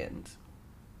relationship will end?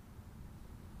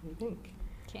 What do you think?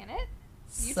 Can it?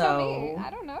 You tell me. I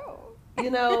don't know. You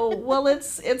know, well,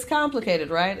 it's complicated,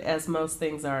 right? As most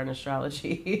things are in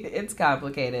astrology. It's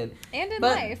complicated. And in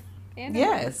life.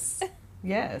 Yes.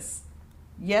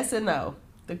 Yes and no.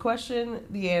 The question,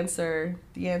 the answer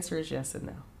is yes and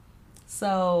no.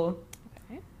 So,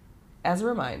 as a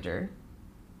reminder,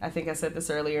 I think I said this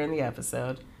earlier in the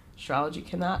episode, Astrology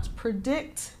cannot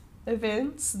predict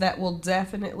events that will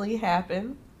definitely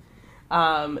happen.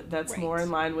 That's more in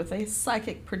line with a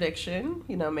psychic prediction.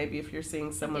 Maybe if you're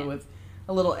seeing someone with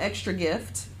a little extra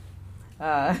gift.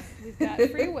 We've got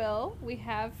free will. We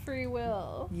have free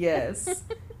will. Yes.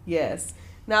 Yes.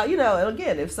 Now,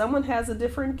 again, if someone has a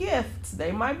different gift,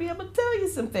 they might be able to tell you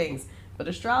some things. But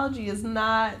astrology is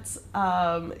not,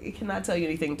 it cannot tell you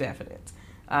anything definite.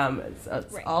 It's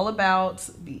all about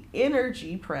the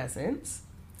energy present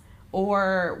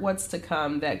or what's to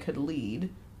come that could lead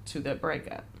to the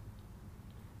breakup.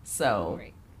 So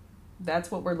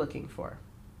that's what we're looking for.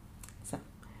 So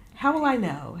how will I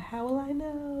know? How will I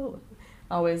know?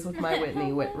 Always with my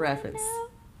Whitney reference.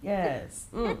 Yes.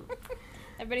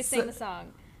 Everybody sing the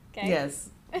song. Okay. Yes.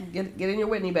 Get in your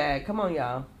Whitney bag. Come on,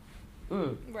 y'all.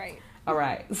 Right. All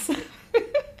right.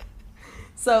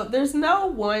 So there's no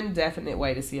one definite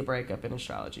way to see a breakup in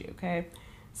astrology, okay?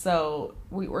 So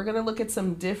we're going to look at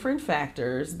some different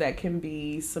factors that can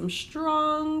be some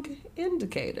strong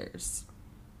indicators.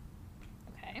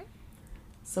 Okay.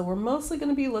 So we're mostly going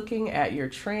to be looking at your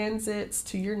transits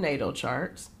to your natal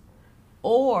chart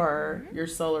or your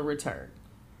solar return.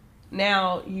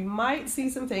 Now, you might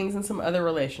see some things in some other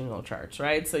relational charts,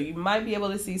 right? So you might be able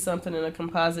to see something in a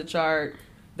composite chart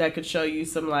that could show you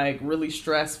some like really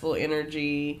stressful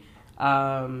energy.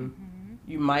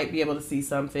 You might be able to see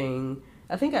something.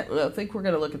 I think we're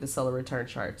going to look at the solar return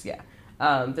charts. Yeah.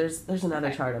 There's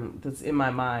another chart that's in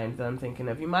my mind that I'm thinking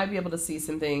of. You might be able to see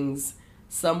some things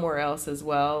somewhere else as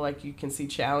well. Like you can see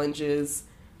challenges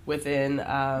within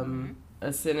a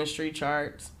synastry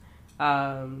chart.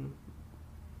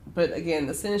 But again,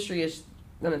 the synastry is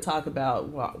going to talk about,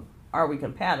 well, are we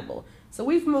compatible? So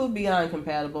we've moved beyond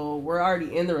compatible. We're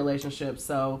already in the relationship.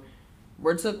 So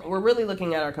we're really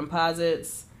looking at our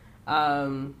composites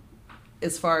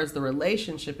as far as the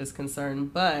relationship is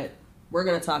concerned. But we're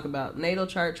going to talk about natal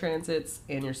chart transits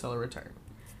and your solar return.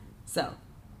 So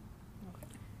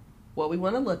what we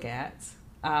want to look at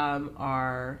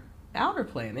are outer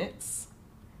planets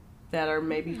that are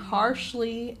maybe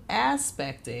harshly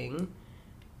aspecting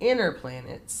inner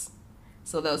planets.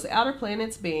 So those outer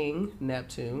planets being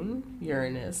Neptune,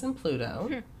 Uranus, and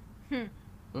Pluto. And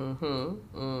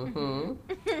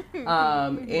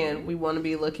we want to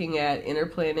be looking at inner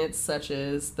planets such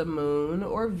as the Moon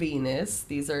or Venus.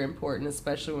 These are important,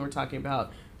 especially when we're talking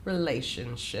about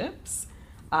relationships.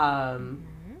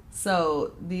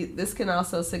 So this can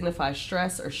also signify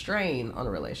stress or strain on a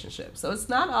relationship. So it's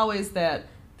not always that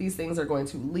these things are going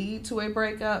to lead to a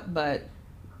breakup, but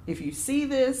if you see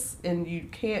this and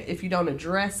if you don't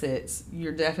address it,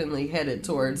 you're definitely headed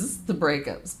towards the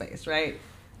breakup space, right?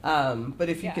 But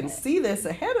if you can see this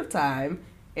ahead of time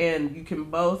and you can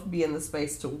both be in the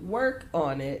space to work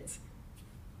on it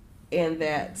and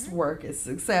that work is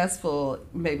successful,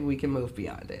 maybe we can move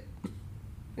beyond it.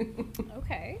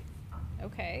 Okay.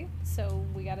 So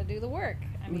we got to do the work.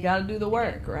 We got to do the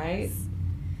work, right?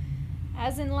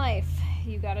 As in life,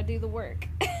 you got to do the work.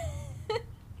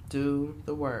 Do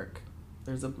the work.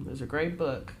 There's a great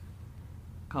book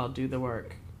called Do the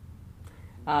Work.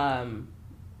 That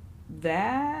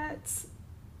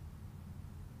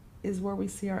is where we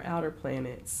see our outer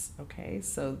planets. Okay,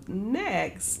 so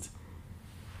next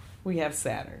we have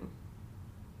Saturn.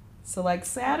 So like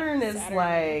Saturn is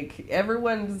like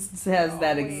everyone has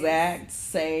that exact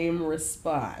same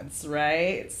response,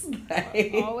 right?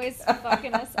 Like, always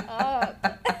fucking us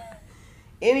up.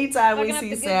 Anytime we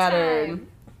see Saturn.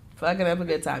 Fucking up a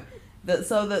good time.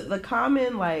 The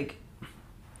common like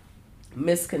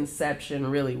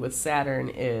misconception really with Saturn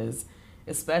is,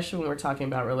 especially when we're talking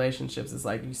about relationships, is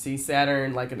like you see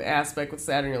Saturn, like an aspect with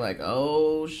Saturn, you're like,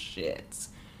 oh shit,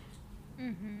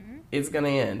 it's gonna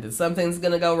end. Something's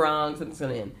gonna go wrong. Something's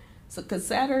gonna end. So because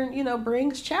Saturn,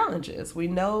 brings challenges. We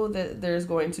know that there's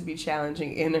going to be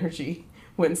challenging energy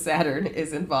when Saturn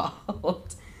is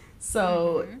involved.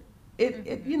 So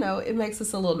it makes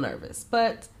us a little nervous,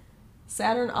 but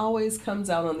Saturn always comes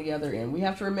out on the other end. We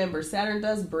have to remember Saturn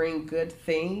does bring good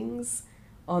things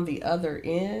on the other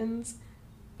end,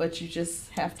 but you just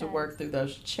have to work through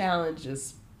those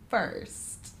challenges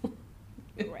first.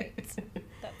 Right.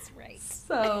 That's right.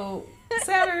 So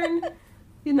Saturn,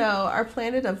 our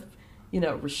planet of,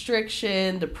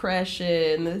 restriction,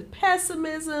 depression,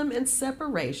 pessimism, and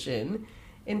separation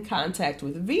in contact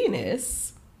with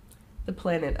Venus, the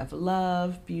planet of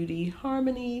love, beauty,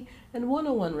 harmony, and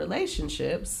one-on-one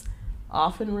relationships,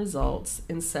 often results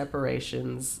in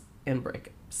separations and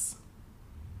breakups.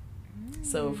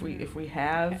 So if we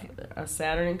have a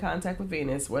Saturn in contact with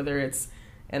Venus, whether it's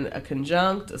a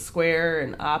conjunct, a square,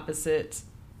 an opposite,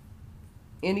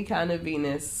 any kind of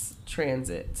Venus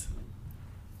transit.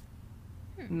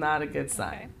 Not a good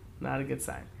sign. Okay. Not a good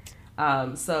sign.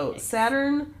 So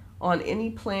Saturn on any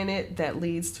planet that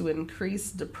leads to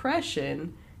increased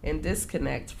depression and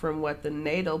disconnect from what the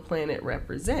natal planet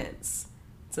represents.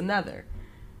 It's another.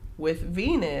 With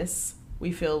Venus,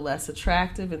 we feel less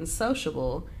attractive and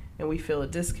sociable, and we feel a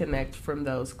disconnect from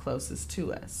those closest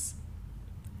to us.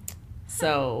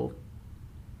 So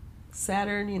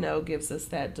Saturn, gives us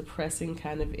that depressing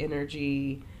kind of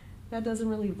energy that doesn't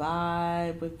really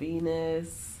vibe with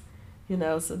Venus,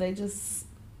 so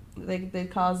they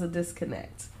cause a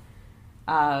disconnect.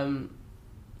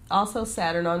 Also,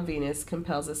 Saturn on Venus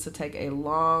compels us to take a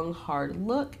long, hard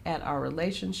look at our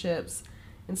relationships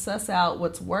and suss out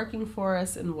what's working for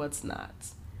us and what's not.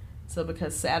 So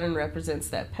because Saturn represents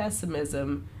that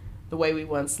pessimism, the way we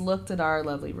once looked at our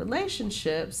lovely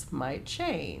relationships might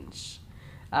change.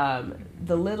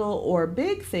 The little or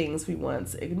big things we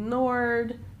once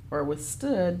ignored or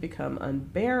withstood become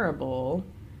unbearable,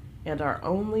 and our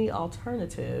only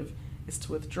alternative is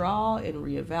to withdraw and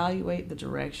reevaluate the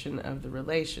direction of the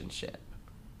relationship.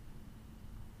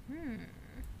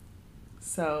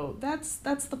 So that's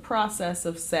the process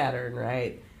of Saturn,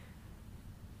 right?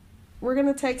 We're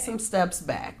going to take some steps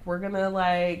back. We're going to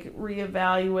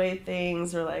reevaluate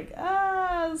things, or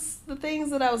the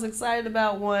things that I was excited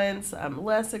about once, I'm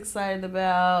less excited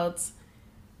about.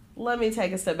 Let me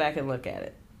take a step back and look at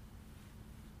it.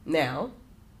 Now,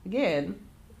 again,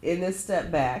 in this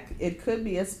step back, it could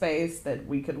be a space that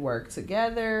we could work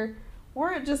together,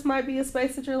 or it just might be a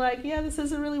space that you're like, yeah, this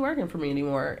isn't really working for me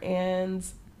anymore, and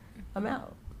I'm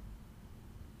out.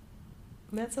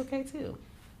 And that's okay too.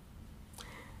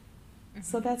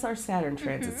 So that's our Saturn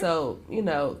transit. So,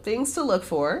 things to look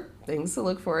for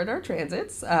at our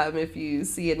transits. If you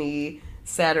see any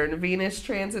Saturn-Venus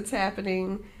transits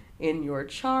happening in your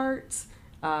chart,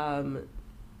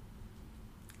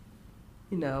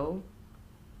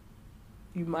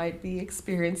 you might be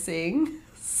experiencing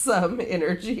some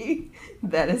energy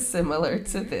that is similar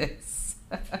to this.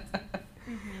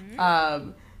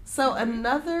 So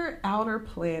another outer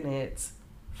planet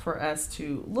for us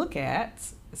to look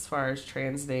at as far as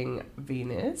transiting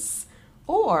Venus,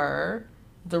 or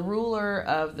the ruler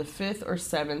of the 5th or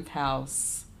 7th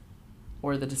house,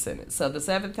 or the descendant. So the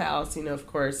 7th house, of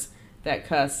course, that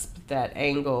cusp, that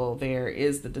angle there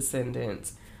is the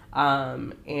descendant.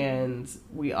 And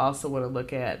we also want to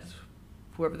look at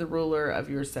whoever the ruler of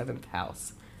your 7th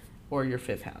house or your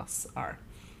 5th house are.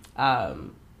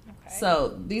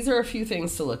 So these are a few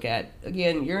things to look at.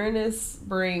 Again, Uranus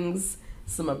brings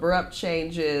some abrupt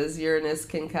changes. Uranus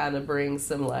can kind of bring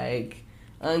some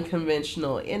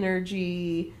unconventional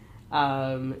energy.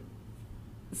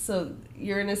 So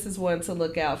Uranus is one to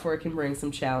look out for. It can bring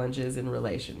some challenges in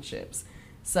relationships.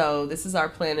 So this is our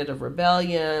planet of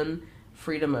rebellion,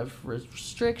 freedom of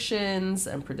restrictions,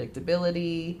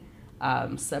 unpredictability.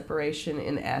 Separation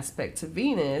in aspect to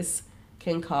Venus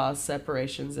can cause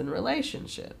separations in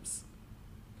relationships.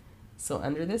 So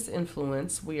under this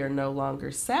influence, we are no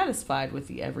longer satisfied with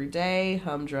the everyday,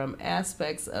 humdrum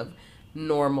aspects of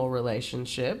normal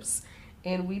relationships,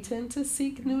 and we tend to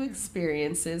seek new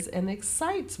experiences and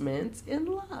excitement in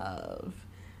love.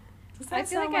 Does that I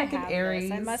feel sound like I an have Aries?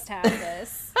 this. I must have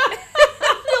this. I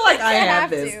feel like I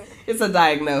have this. to. It's a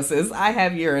diagnosis. I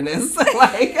have Uranus. I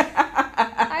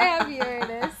have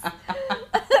Uranus.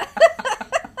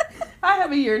 I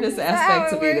have a Uranus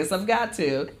aspect to Venus. I've got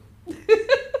to.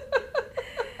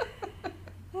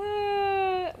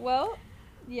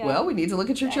 Well, we need to look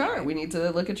at your chart. We need to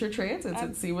look at your transits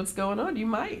and see what's going on. You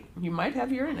might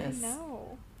have Uranus. I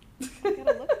know. I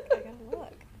gotta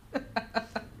look.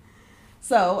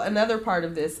 So another part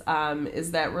of this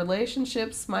is that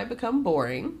relationships might become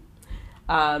boring.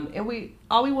 And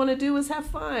all we want to do is have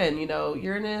fun.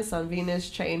 Uranus on Venus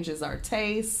changes our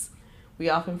tastes. We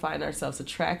often find ourselves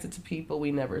attracted to people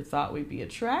we never thought we'd be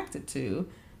attracted to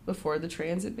before the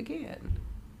transit began.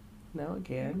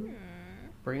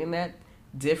 Bringing that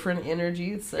different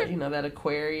energy. So, that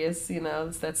Aquarius,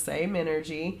 it's that same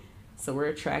energy. So we're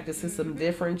attracted to some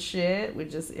different shit. We're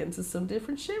just into some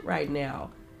different shit right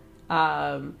now.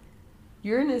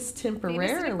 Uranus temporarily.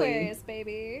 Venus and Aquarius,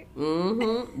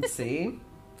 baby.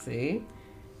 See?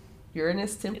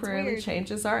 Uranus temporarily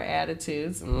changes our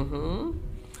attitudes on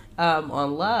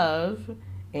love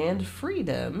and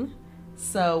freedom.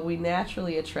 So we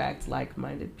naturally attract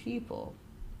like-minded people.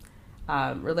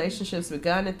 Relationships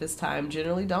begun at this time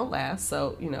generally don't last.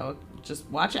 So, just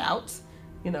watch out.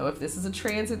 If this is a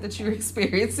transit that you're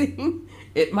experiencing,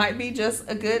 it might be just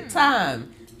a good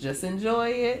time. Just enjoy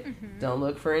it. Don't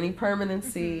look for any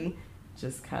permanency.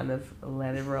 Just kind of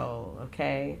let it roll,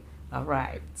 okay? All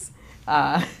right.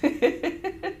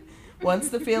 Once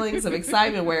the feelings of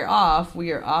excitement wear off,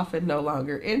 we are often no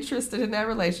longer interested in that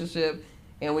relationship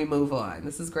and we move on.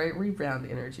 This is great rebound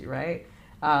energy, right?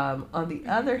 On the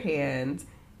other hand,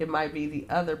 it might be the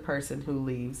other person who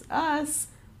leaves us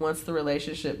once the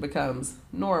relationship becomes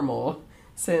normal,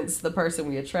 since the person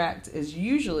we attract is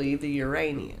usually the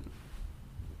Uranian.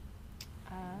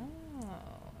 Oh,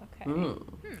 okay.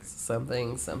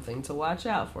 Something to watch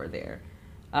out for there.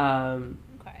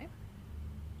 Okay.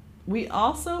 We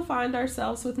also find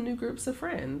ourselves with new groups of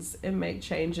friends and make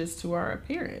changes to our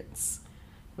appearance.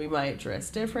 We might dress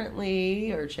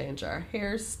differently or change our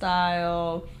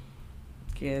hairstyle.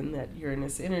 Again, that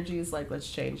Uranus energy is like,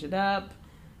 let's change it up.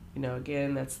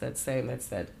 Again, that's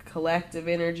that collective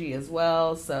energy as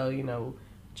well. So,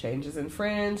 changes in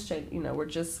friends,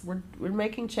 we're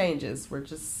making changes. We're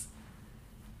just,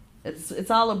 it's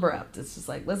all abrupt. It's just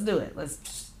like, let's do it.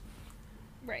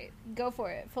 Right. Go for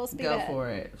it. Full speed go ahead. for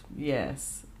it.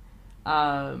 Yes.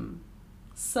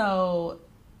 So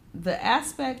the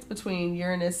aspect between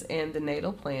Uranus and the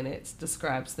natal planets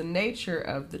describes the nature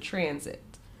of the transit.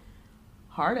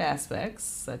 Hard aspects,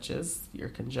 such as your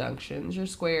conjunctions, your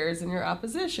squares, and your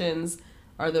oppositions,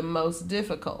 are the most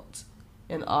difficult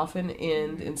and often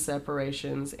end in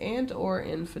separations and or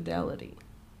infidelity.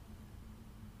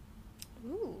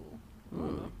 Ooh.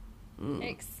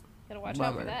 Yikes. Gotta watch out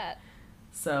Bummer. for that.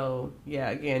 So, yeah,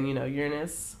 again,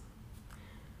 Uranus.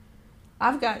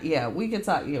 We could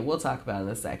talk, we'll talk about it in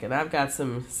a second. I've got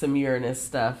some Uranus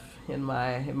stuff in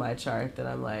my chart that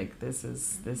I'm like, this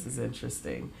is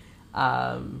interesting.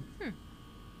 But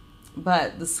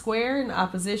the square and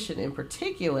opposition in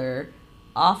particular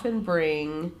often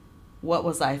bring what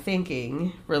was I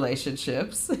thinking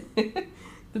relationships.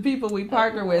 The people we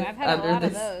partner with I've had under a lot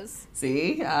this. of those.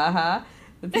 See?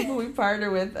 The people we partner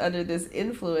with under this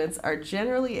influence are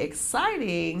generally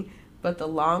exciting, but the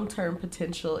long-term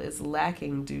potential is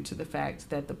lacking due to the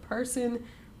fact that the person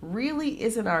really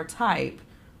isn't our type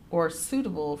or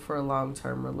suitable for a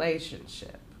long-term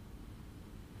relationship.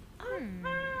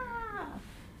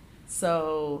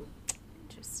 So,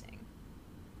 Interesting.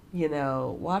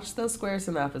 watch those squares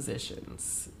and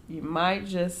oppositions. You might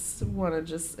just want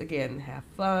to again, have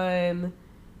fun,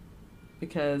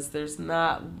 because there's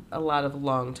not a lot of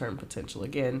long-term potential.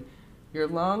 Again, your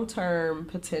long-term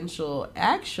potential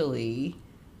actually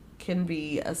can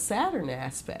be a Saturn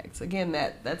aspect. Again,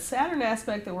 that Saturn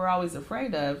aspect that we're always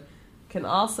afraid of can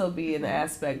also be an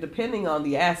aspect, depending on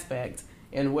the aspect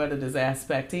and what it is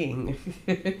aspecting.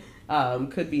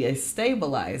 Could be a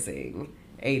stabilizing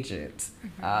agent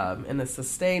and a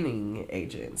sustaining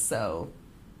agent. So,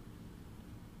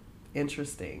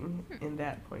 interesting in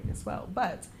that point as well.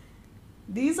 But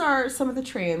these are some of the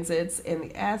transits and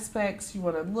the aspects you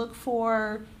want to look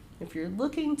for if you're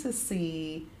looking to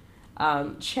see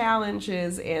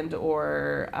challenges and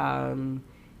or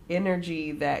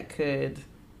energy that could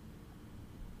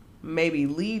maybe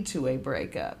lead to a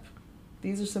breakup.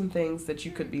 These are some things that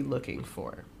you could be looking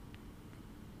for.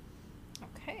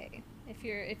 Okay. If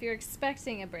you're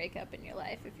expecting a breakup in your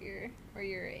life, you're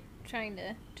trying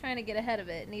to get ahead of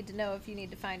it, need to know if you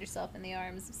need to find yourself in the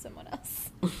arms of someone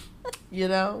else.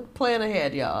 Plan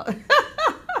ahead, y'all.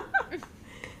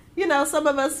 Some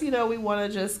of us, we want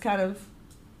to just kind of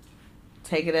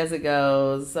take it as it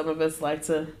goes. Some of us like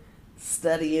to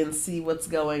study and see what's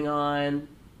going on.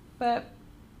 But,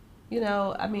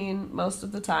 most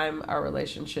of the time our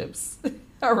relationships,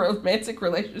 our romantic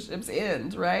relationships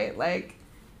end, right? Like,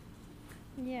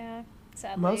 Yeah,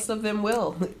 sadly. most of them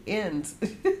will end.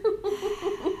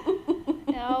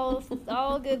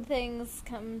 all good things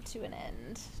come to an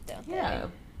end, don't they?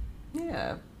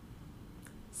 Yeah.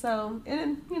 So,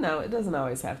 and it doesn't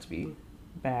always have to be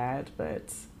bad,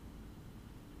 but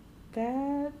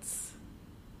that's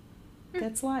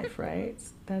life, right?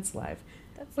 That's life.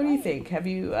 What do you think? Have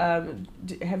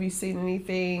you seen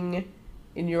anything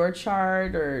in your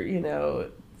chart, or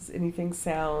does anything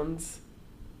sound?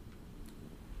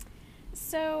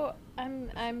 So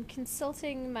I'm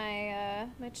consulting my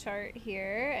my chart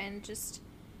here and just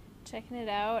checking it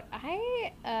out.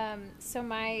 So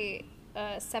my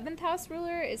 7th house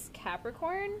ruler is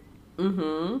Capricorn.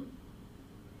 Mm-hmm.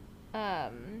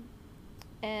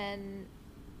 And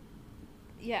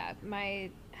yeah, I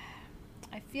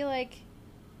feel like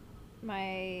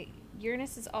my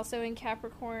Uranus is also in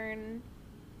Capricorn.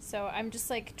 So I'm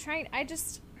just like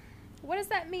what does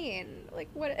that mean? Like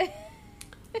what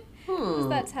what does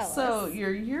that tell us? So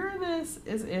your Uranus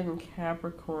is in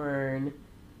Capricorn.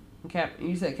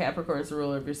 You said Capricorn is the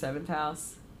ruler of your 7th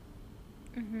house?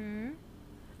 Mm-hmm.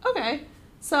 Okay.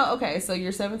 So, okay, so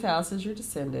your 7th house is your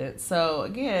descendant. So,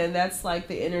 again, that's like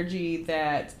the energy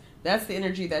that's the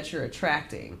energy that you're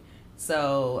attracting.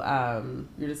 So,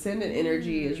 your descendant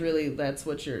energy is really, that's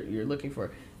what you're looking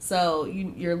for. So,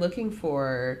 you're looking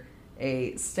for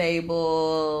a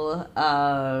stable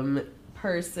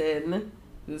person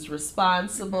who's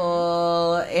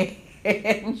responsible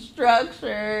and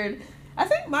structured. I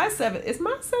think my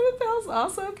 7th house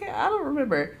also okay? I don't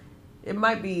remember. It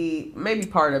might be, maybe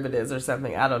part of it is or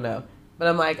something. I don't know. But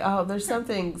I'm like, oh, there's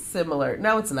something similar.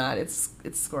 No, it's not. It's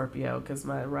Scorpio because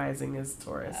my rising is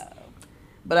Taurus. Oh.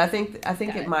 But I think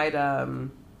it might,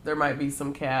 there might be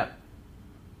some cap.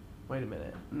 Wait a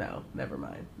minute. No, never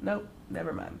mind. Nope,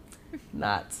 never mind.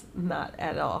 Not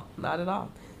at all. Not at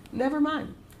all. Never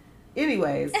mind.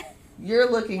 Anyways, you're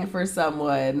looking for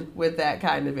someone with that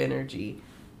kind of energy.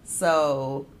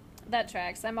 So that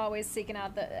tracks. I'm always seeking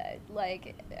out the,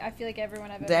 like, I feel like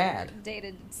everyone I've ever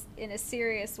dated in a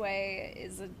serious way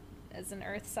is an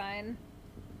earth sign.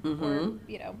 Mm-hmm. Or,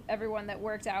 you know, everyone that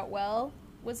worked out well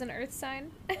was an earth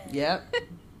sign. Yep.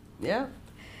 Yep.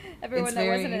 Everyone that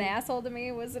wasn't an asshole to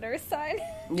me was an earth sign.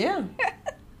 Yeah.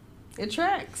 It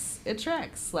tracks. It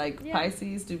tracks. Like, yeah.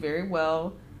 Pisces do very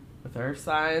well with earth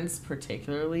signs,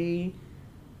 particularly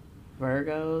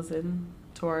Virgos and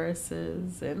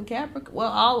Tauruses and Capricorn.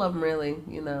 Well, all of them really,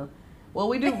 you know. Well,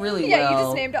 we do really well you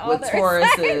just named all with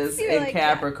Tauruses and like,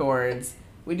 Capricorns. Yeah.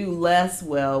 We do less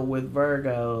well with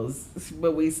Virgos,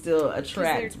 but we still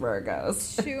attract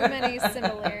Virgos. Too many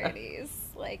similarities.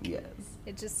 Like, yes.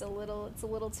 It's just it's a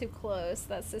little too close.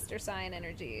 That sister sign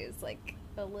energy is like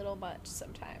a little much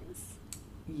sometimes.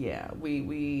 Yeah, we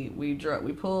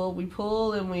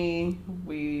pull and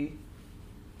we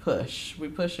push. We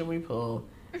push and we pull.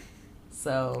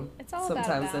 So it's all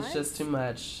sometimes that's just too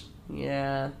much.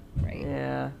 Yeah. Right.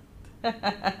 Yeah.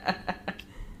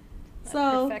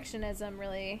 So perfectionism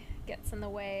really gets in the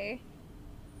way.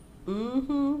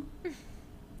 Mm-hmm.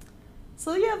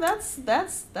 So yeah, that's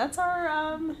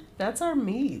our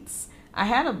meets. I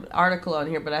had an article on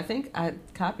here, but I think I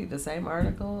copied the same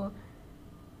article,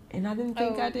 and I didn't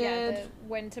think I did. Yeah,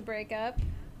 when to break up.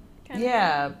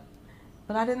 Yeah,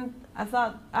 but I didn't. I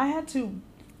thought I had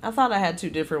two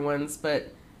different ones,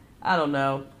 but I don't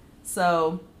know.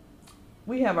 So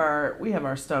we have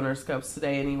our stoner scopes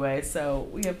today anyway, so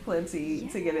we have plenty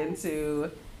to get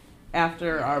into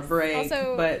after our break.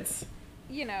 Also, but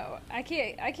you know, I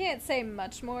can't say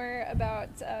much more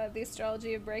about the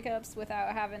astrology of breakups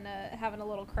without having a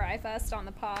little cry fest on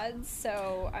the pods.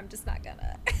 So I'm just not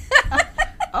gonna.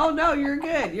 Oh no, you're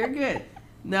good. You're good.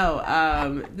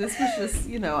 No, this was just,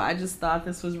 you know, I just thought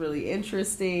this was really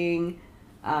interesting.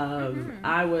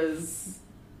 I was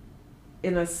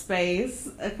in a space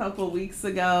a couple weeks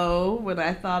ago when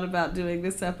I thought about doing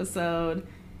this episode,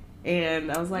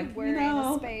 and I was like, in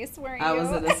a space, weren't you? I was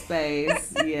in a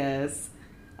space, yes.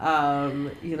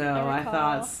 You know, I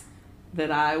thought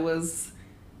that I was,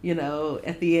 you know,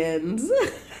 at the end.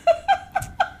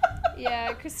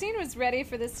 Yeah, Christine was ready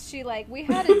for this. We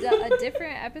had a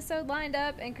different episode lined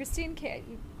up, and Christine can't.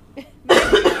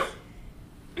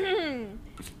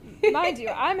 Mind you,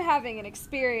 I'm having an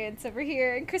experience over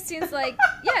here, and Christine's like,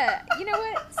 yeah, you know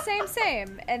what?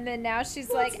 Same. And then now she's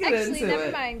like, actually,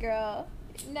 never mind, girl.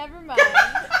 Never mind.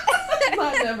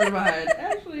 Never mind.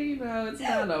 Actually, you know, it's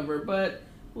not over, but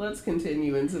let's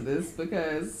continue into this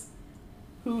because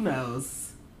who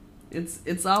knows?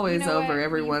 It's always over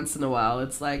every once in a while.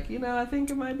 It's like, you know, I think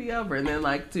it might be over. And then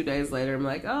like 2 days later, I'm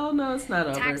like, oh, no, it's not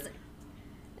over. Toxic.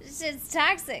 This shit's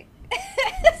toxic.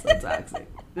 So toxic.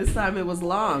 This time it was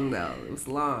long, though. It was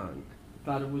long.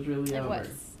 Thought it was really over. It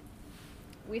was.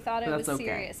 We thought it was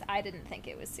serious. I didn't think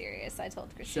it was serious. I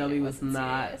told Christine Shelby was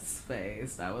not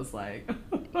phased. I was like...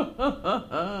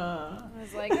 I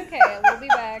was like, okay, we'll be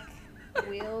back.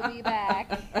 We'll be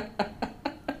back.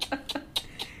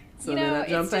 So then I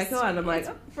jumped back on. I'm like,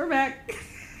 we're back.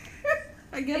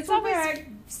 I guess we're back. It's always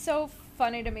so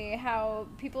funny to me how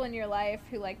people in your life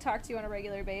who like talk to you on a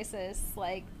regular basis,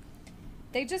 like,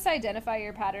 they just identify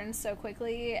your patterns so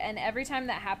quickly. And every time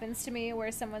that happens to me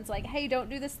where someone's like, hey, don't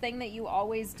do this thing that you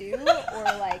always do, or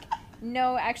like,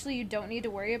 no, actually you don't need to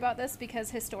worry about this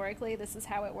because historically this is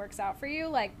how it works out for you.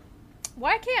 Like,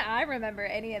 why can't I remember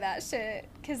any of that shit?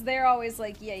 Because they're always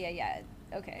like, yeah,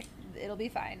 okay, it'll be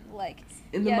fine. Like,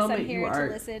 in the yes, moment I'm here you are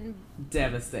to listen.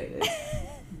 Devastated.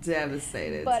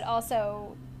 Devastated. But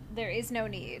also, there is no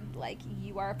need. Like,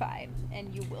 you are fine,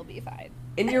 and you will be fine.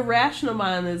 And your rational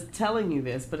mind is telling you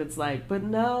this, but it's like, but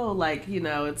no, like, you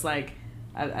know, it's like,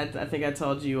 I think I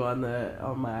told you on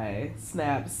my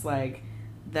snaps, like,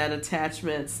 that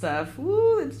attachment stuff,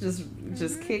 woo, it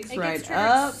just kicks it right gets triggered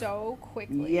up so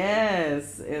quickly.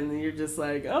 Yes, and you're just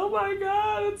like, oh my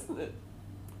god,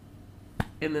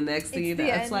 and the next thing you know,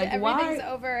 it's like, everything's why?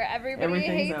 over. Everybody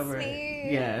hates over. me.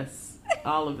 Yes,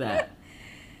 all of that.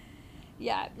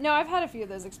 Yeah, no, I've had a few of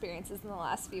those experiences in the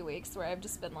last few weeks where I've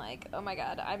just been like, oh my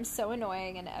god, I'm so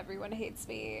annoying and everyone hates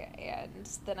me, and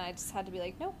then I just had to be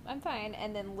like, nope, I'm fine,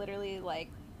 and then literally, like,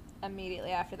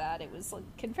 immediately after that, it was,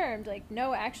 like, confirmed, like,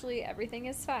 no, actually, everything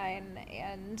is fine,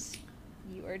 and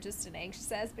you are just an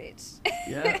anxious-ass bitch.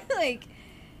 Yeah. Like,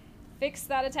 fix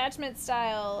that attachment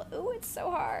style. Ooh, it's so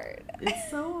hard.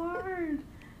 It's so hard.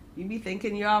 You be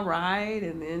thinking you're all right,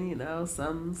 and then, you know,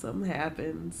 something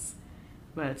happens.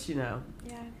 But, you know,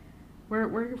 yeah, we're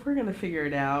gonna figure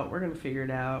it out. We're gonna figure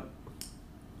it out.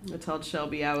 I told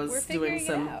Shelby I was doing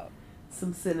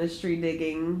some synastry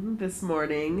digging this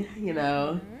morning. You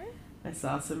know, I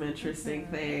saw some interesting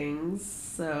things.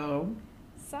 So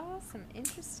saw some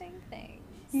interesting things.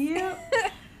 Yep.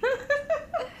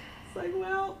 It's like,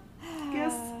 well, I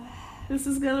guess this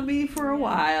is gonna be for a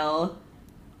while.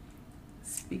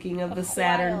 Speaking of the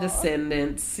Saturn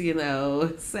descendants, you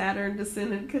know, Saturn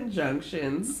descendant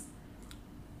conjunctions.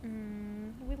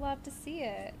 We love to see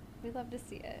it. We love to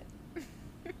see it.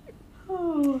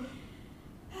 Oh.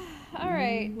 All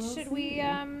right. Should we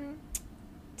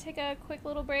take a quick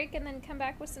little break and then come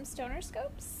back with some stoner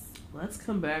scopes? Let's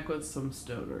come back with some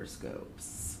stoner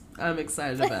scopes. I'm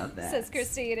excited about that. Says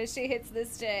Christine as she hits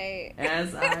this J.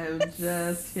 As I'm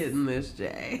just hitting this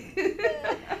J.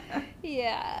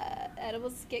 Yeah,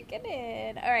 edibles kicking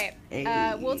in. All right,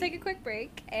 Hey. We'll take a quick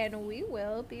break, and we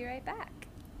will be right back.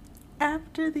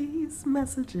 After these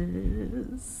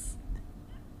messages.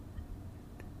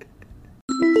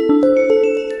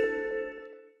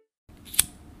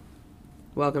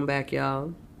 Welcome back,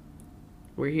 y'all.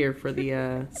 We're here for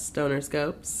the Stoner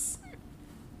Scopes.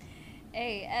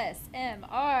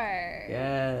 ASMR.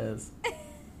 Yes.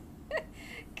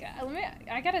 God,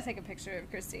 I gotta take a picture of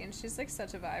Christine. She's like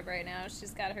such a vibe right now. She's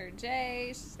got her J.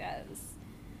 She's got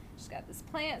this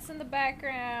plants in the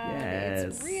background. Yes.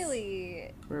 It's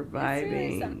really We're vibing. It's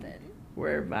really something.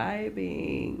 We're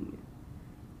vibing.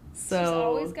 So she's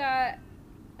always got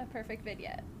a perfect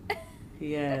vignette.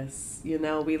 Yes, you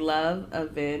know, we love a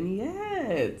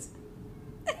vignette.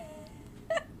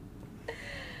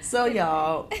 So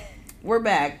y'all, we're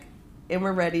back. And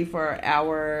we're ready for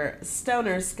our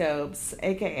Stoner Scopes,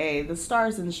 a.k.a. the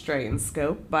Stars and Strains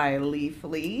Scope by Leaf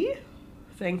Lee.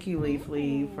 Thank you, Leaf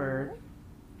Lee, for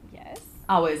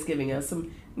always giving us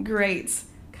some great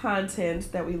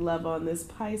content that we love on this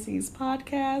Pisces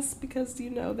podcast, because you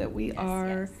know that we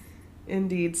are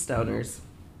indeed stoners.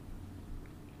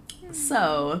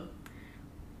 So,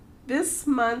 this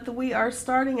month we are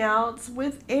starting out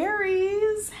with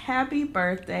Aries. Happy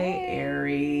birthday,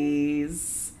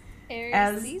 Aries.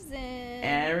 Aries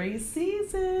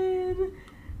season.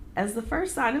 As the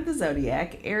first sign of the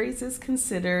zodiac, Aries is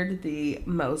considered the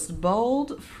most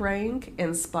bold, frank,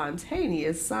 and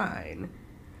spontaneous sign.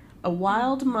 A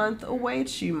wild month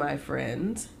awaits you, my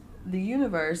friend. The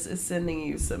universe is sending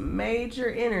you some major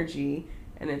energy,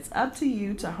 and it's up to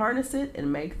you to harness it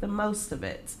and make the most of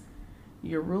it.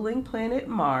 Your ruling planet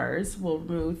Mars will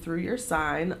move through your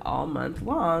sign all month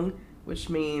long, which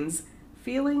means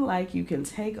feeling like you can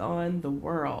take on the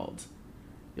world.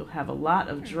 You'll have a lot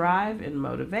of drive and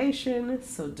motivation,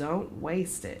 so don't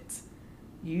waste it.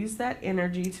 Use that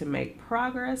energy to make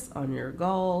progress on your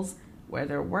goals,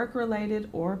 whether work-related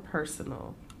or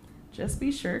personal. Just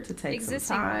be sure to take some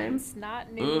time. Ones,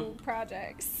 not new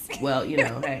projects. Well, you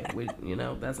know, hey,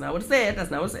 that's not what it said.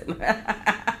 That's not what it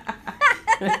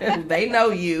said. They know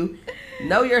you.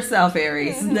 Know yourself,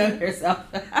 Aries. Know yourself.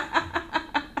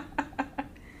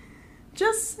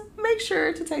 Just make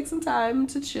sure to take some time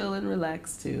to chill and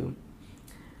relax too.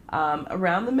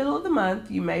 Around the middle of the month,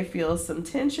 you may feel some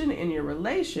tension in your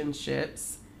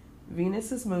relationships.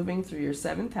 Venus is moving through your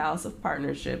 7th house of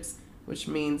partnerships, which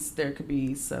means there could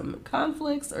be some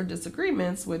conflicts or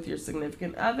disagreements with your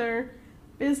significant other,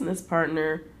 business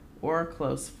partner, or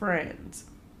close friend.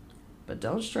 But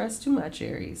don't stress too much,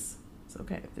 Aries. It's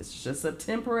okay. This is just a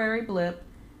temporary blip,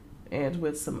 and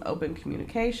with some open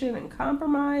communication and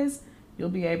compromise, you'll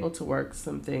be able to work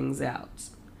some things out.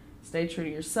 Stay true to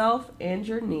yourself and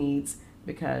your needs,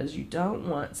 because you don't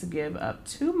want to give up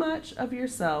too much of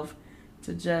yourself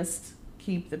to just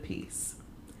keep the peace.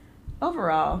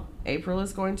 Overall, April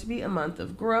is going to be a month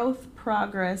of growth,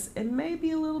 progress, and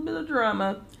maybe a little bit of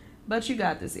drama, but you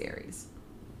got this, Aries.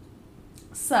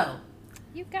 So,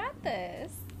 you got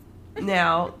this.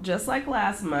 Now, just like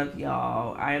last month,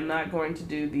 y'all, I am not going to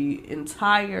do the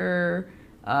entire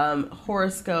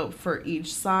Horoscope for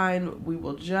each sign. We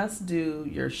will just do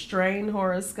your strain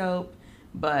horoscope,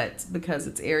 but because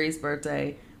it's Aries'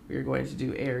 birthday, we're going to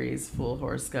do Aries full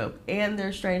horoscope and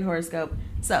their strain horoscope.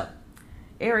 So,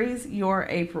 Aries, your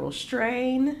April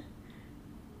strain.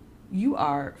 You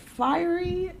are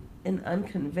fiery and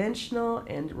unconventional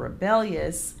and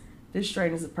rebellious. This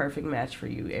strain is a perfect match for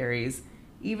you, Aries.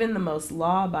 Even the most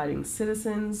law-abiding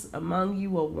citizens among you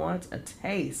will want a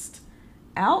taste.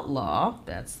 Outlaw,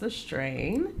 that's the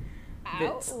strain.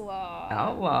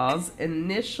 Outlaw's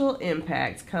initial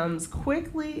impact comes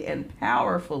quickly and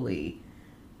powerfully,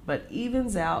 but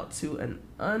evens out to an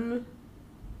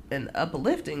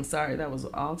uplifting,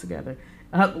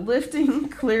 uplifting,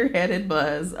 clear-headed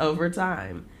buzz over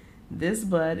time. This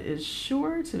bud is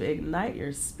sure to ignite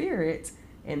your spirit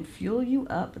and fuel you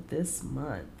up this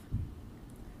month.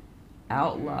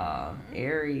 Outlaw,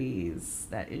 Aries,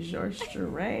 that is your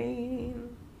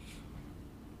strain.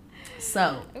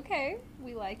 So, okay,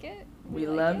 we like it. We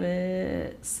love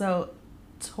it. So,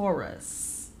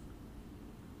 Taurus,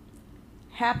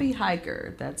 happy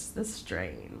hiker, that's the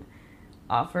strain,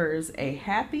 offers a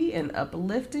happy and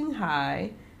uplifting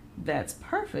high that's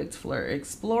perfect for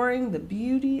exploring the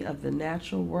beauty of the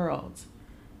natural world.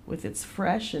 With its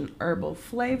fresh and herbal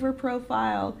flavor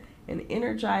profile and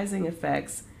energizing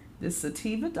effects, this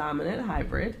sativa dominant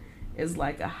hybrid is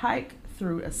like a hike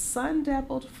through a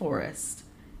sun-dappled forest,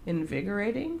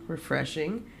 invigorating,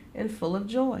 refreshing, and full of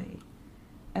joy.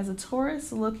 As a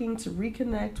Taurus looking to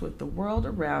reconnect with the world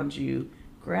around you,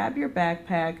 grab your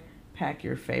backpack, pack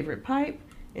your favorite pipe,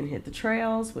 and hit the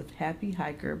trails with Happy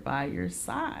Hiker by your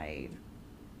side.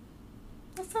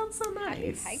 That sounds so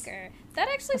nice. Happy Hiker. That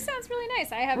actually sounds really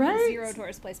nice. I have 0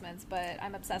 Taurus placements, but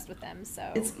I'm obsessed with them.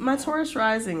 So it's my Taurus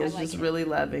rising is just really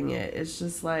loving it. It's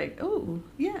just like, oh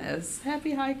yes,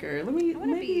 Happy Hiker. Let me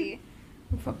maybe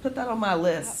put that on my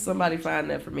list. Somebody find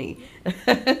that for me.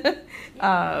 Yeah.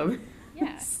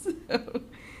 So,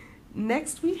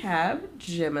 next we have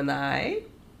Gemini.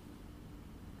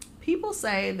 People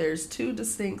say there's 2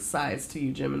 distinct sides to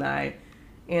you, Gemini,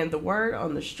 and the word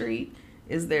on the street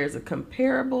is there's a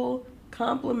comparable,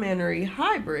 complementary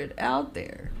hybrid out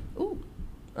there. Ooh,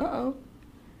 uh-oh.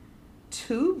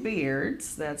 2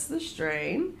 Beards, that's the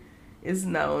strain, is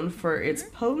known for its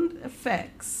potent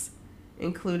effects,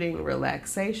 including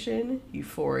relaxation,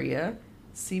 euphoria,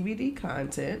 CBD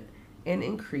content, and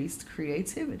increased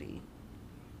creativity.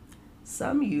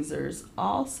 Some users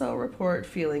also report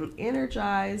feeling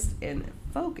energized and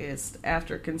focused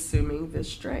after consuming this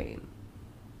strain.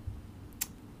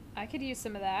 I could use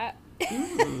some of that.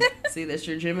 See, that's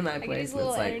your Gemini placement. I could use a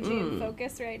little energy and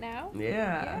focus right now.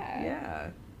 Yeah.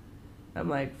 I'm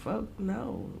like,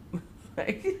 no.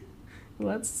 Like,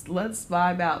 let's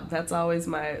vibe out. That's always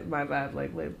my vibe.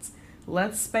 Like,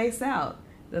 let's space out.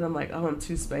 Then I'm like, oh, I'm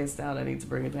too spaced out. I need to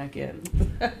bring it back in.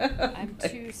 I'm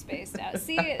too spaced out.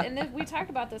 See, and then we talk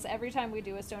about this every time we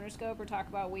do a stoner scope or talk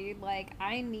about weed. Like,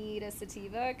 I need a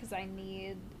sativa because I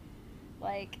need,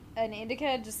 like, an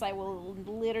indica just, like, will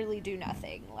literally do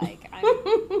nothing. Like,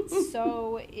 I'm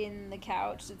so in the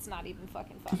couch, it's not even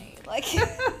fucking funny. Like, see,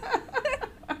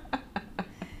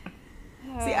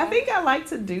 I think I like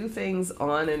to do things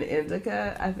on an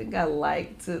indica. I think I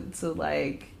like to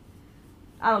like,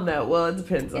 I don't know. Well, it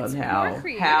depends on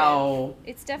how.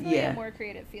 It's definitely a more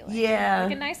creative feeling. Yeah.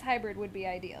 Like a nice hybrid would be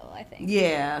ideal, I think.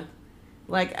 Yeah.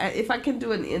 Like, if I can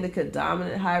do an indica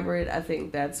dominant hybrid, I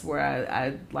think that's where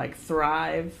I like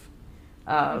thrive.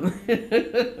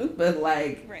 But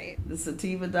like, the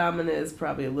sativa dominant is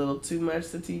probably a little too much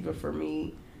sativa for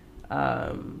me.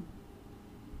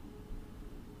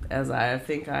 As I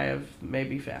think I have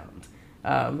maybe found.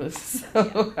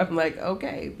 So I'm like,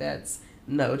 okay, that's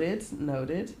noted.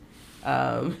 So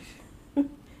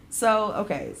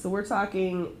we're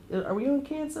talking, are we on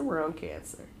Cancer? We're on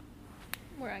Cancer.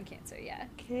 We're on Cancer, yeah.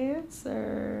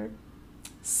 Cancer.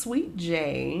 Sweet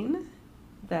Jane,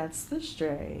 that's the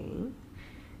strain,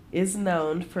 is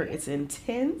known for its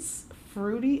intense,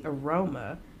 fruity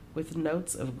aroma with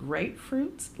notes of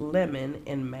grapefruit, lemon,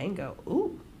 and mango.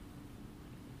 Ooh.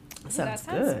 Sounds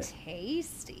good.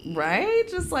 Tasty. Right?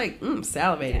 Just like,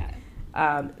 salivated.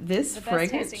 Yeah. This the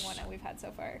fragrance... best tasting one that we've had so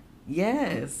far.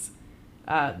 Yes.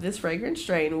 This fragrant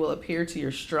strain will appeal to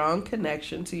your strong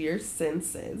connection to your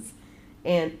senses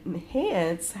and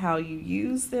enhance how you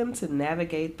use them to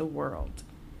navigate the world.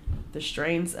 The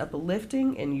strain's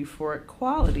uplifting and euphoric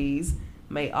qualities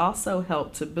may also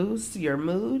help to boost your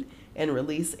mood and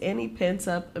release any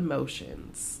pent-up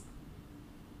emotions.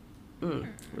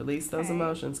 Release those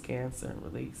emotions, Cancer.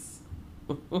 Release.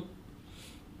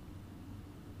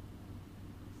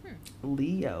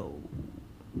 Leo.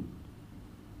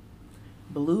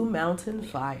 Blue Mountain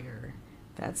Fire,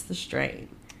 that's the strain,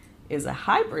 is a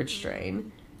hybrid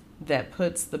strain that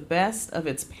puts the best of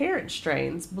its parent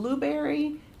strains,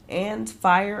 Blueberry and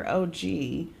Fire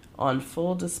OG, on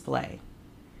full display.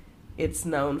 It's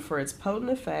known for its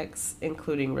potent effects,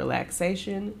 including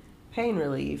relaxation, pain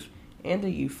relief, and a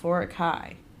euphoric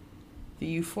high.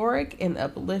 The euphoric and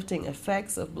uplifting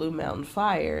effects of Blue Mountain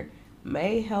Fire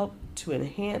may help to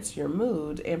enhance your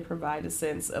mood and provide a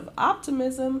sense of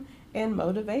optimism and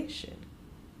motivation.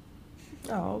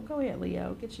 Oh, go ahead,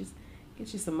 Leo. Get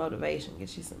you some motivation.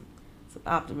 Get you some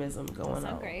optimism going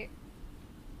on. Great.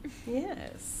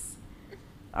 Yes.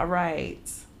 All right,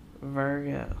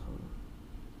 Virgo.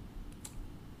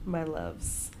 My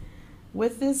loves.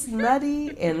 With this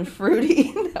nutty and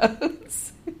fruity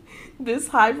notes, this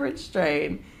hybrid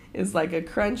strain is like a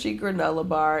crunchy granola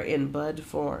bar in bud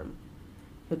form.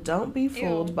 But don't be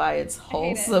fooled by its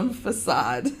wholesome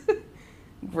facade.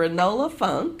 Granola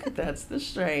Funk, that's the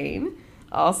strain,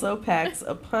 also packs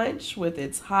a punch with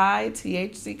its high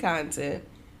THC content,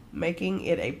 making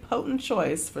it a potent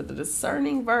choice for the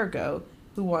discerning Virgo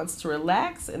who wants to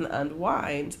relax and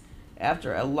unwind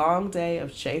after a long day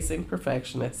of chasing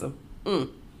perfectionism.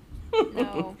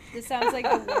 No, this sounds like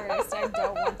the worst. I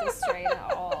don't want this strain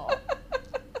at all.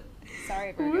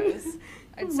 Sorry, Virgos.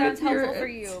 It sounds helpful for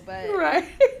you, but right.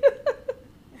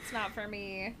 It's not for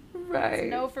me. Right. It's a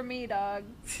no for me, dog.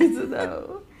 It's a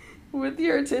no. With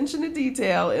your attention to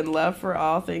detail and love for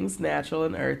all things natural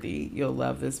and earthy, you'll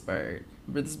love this bud.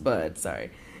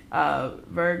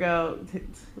 Virgo,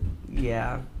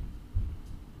 yeah.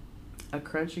 A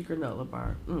crunchy granola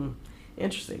bar.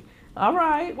 Interesting. All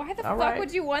right. Why the fuck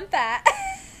would you want that?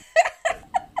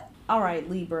 All right,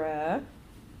 Libra.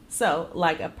 So,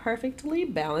 like a perfectly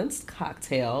balanced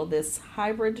cocktail, this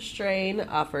hybrid strain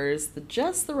offers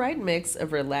just the right mix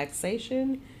of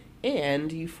relaxation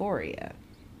and euphoria.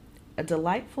 A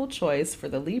delightful choice for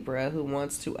the Libra who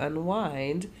wants to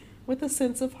unwind with a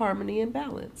sense of harmony and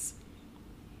balance.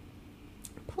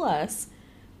 Plus,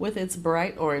 with its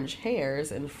bright orange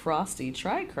hairs and frosty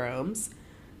trichromes,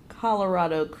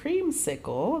 Colorado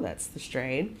Creamsicle, that's the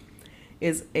strain,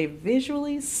 is a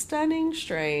visually stunning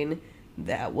strain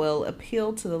that will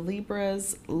appeal to the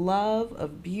Libra's love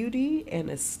of beauty and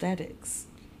aesthetics.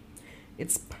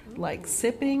 It's like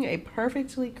sipping a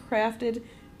perfectly crafted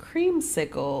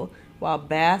creamsicle while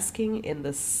basking in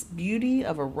the beauty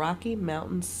of a Rocky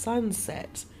Mountain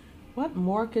sunset. What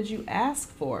more could you ask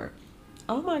for?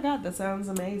 Oh my God, that sounds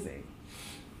amazing.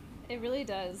 It really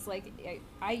does. Like,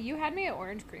 you had me at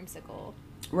orange creamsicle.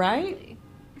 Right? Really.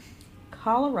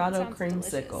 Colorado Delicious.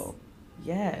 creamsicle.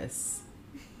 Yes.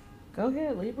 Go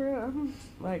ahead, Libra. I'm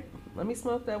like, let me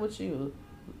smoke that with you.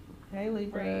 Hey,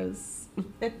 Libras.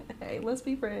 Right. Hey, let's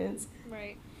be friends.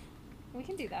 Right. We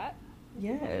can do that.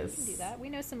 Yes. We can do that. We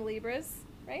know some Libras,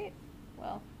 right?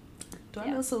 Well. Do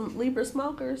I know some Libra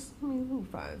smokers? I mean, we'll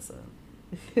find some.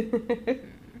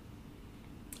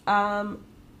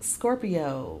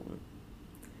 Scorpio.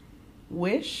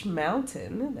 Wish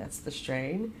Mountain, that's the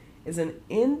strain, is an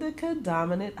indica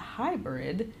dominant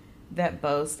hybrid that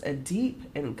boasts a deep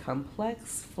and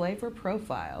complex flavor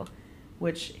profile,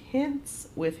 which hints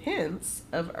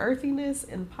of earthiness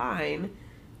and pine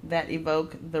that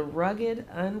evoke the rugged,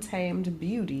 untamed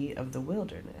beauty of the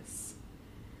wilderness.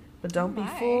 But don't be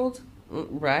fooled,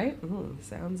 right?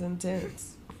 Sounds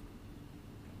intense.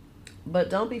 But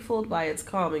don't be fooled by its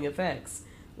calming effects.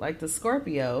 Like the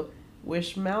Scorpio,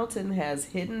 Wish Mountain has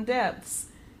hidden depths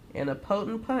and a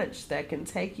potent punch that can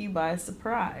take you by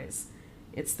surprise.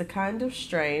 It's the kind of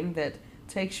strain that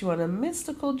takes you on a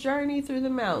mystical journey through the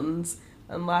mountains,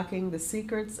 unlocking the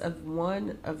secrets of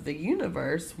the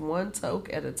universe, one toke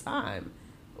at a time.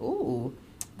 Ooh,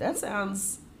 that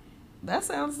sounds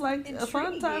like intriguing. A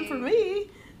fun time for me.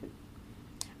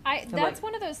 That's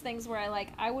one of those things where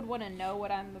I would want to know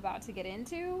what I'm about to get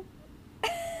into.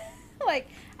 I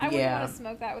wouldn't want to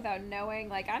smoke that without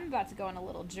knowing, I'm about to go on a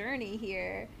little journey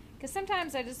here. Because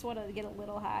sometimes I just want to get a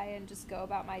little high and just go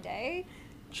about my day.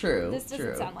 True. This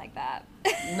doesn't sound like that.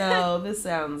 No, this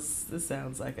sounds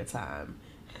like a time.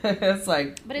 It's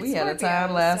like we had a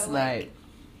time last night.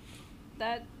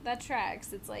 That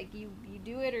tracks. It's like you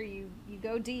do it or you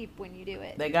go deep when you do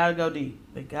it. They gotta go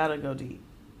deep.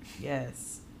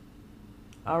 Yes.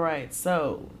 All right,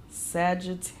 so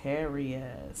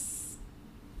Sagittarius.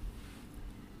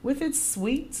 With its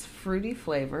sweet, fruity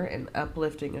flavor and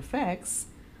uplifting effects,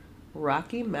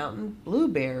 Rocky Mountain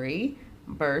Blueberry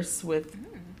bursts with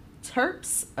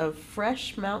terps of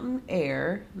fresh mountain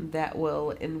air that will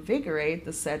invigorate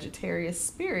the Sagittarius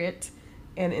spirit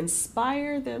and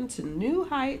inspire them to new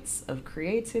heights of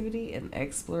creativity and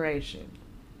exploration.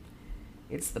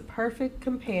 It's the perfect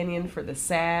companion for the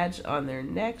Sag on their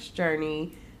next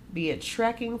journey, be it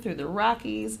trekking through the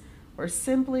Rockies or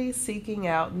simply seeking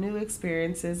out new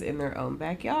experiences in their own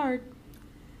backyard.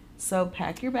 So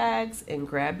pack your bags and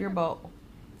grab your bowl.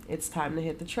 It's time to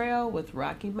hit the trail with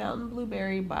Rocky Mountain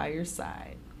Blueberry by your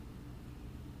side.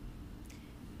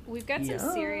 We've got some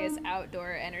Yum. serious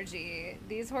outdoor energy.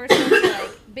 These horoscopes are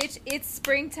like, bitch, it's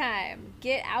springtime.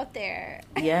 Get out there.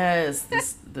 Yes,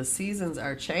 the seasons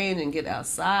are changing. Get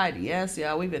outside. Yes,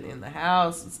 y'all, we've been in the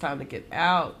house. It's time to get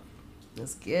out.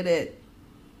 Let's get it.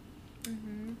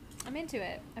 Mm-hmm. I'm into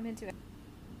it.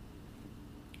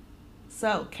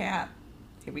 So, Cap.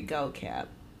 Here we go, Cap.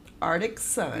 Arctic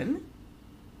Sun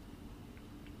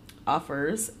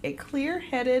offers a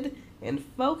clear-headed and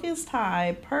focused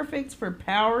high, perfect for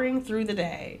powering through the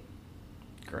day.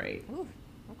 Great. Ooh,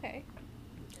 okay.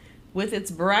 With its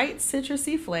bright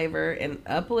citrusy flavor and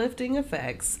uplifting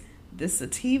effects, this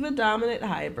sativa-dominant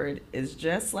hybrid is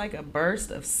just like a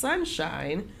burst of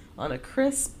sunshine on a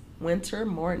crisp winter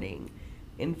morning.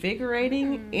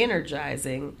 Invigorating,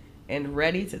 energizing, and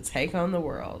ready to take on the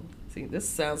world. See, this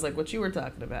sounds like what you were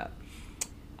talking about.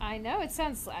 I know, it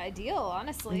sounds ideal,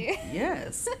 honestly.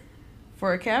 Yes.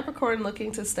 For a Capricorn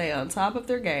looking to stay on top of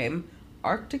their game,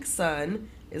 Arctic Sun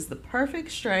is the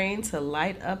perfect strain to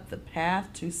light up the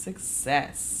path to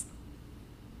success.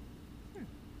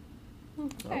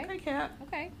 Okay, Cap.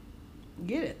 Okay.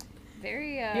 Get it.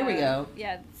 Very, Here we go.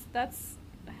 Yeah, that's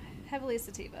heavily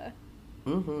sativa.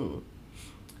 Mm-hmm.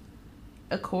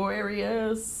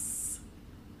 Aquarius.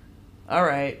 All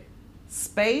right.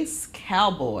 Space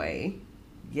Cowboy.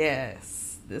 Yes.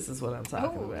 This is what I'm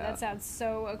talking about. That sounds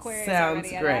so Aquarius Sounds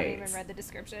already. great. I haven't even read the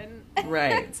description.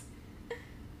 Right.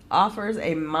 Offers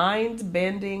a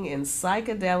mind-bending and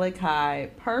psychedelic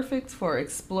high, perfect for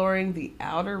exploring the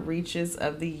outer reaches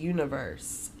of the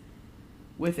universe.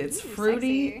 With its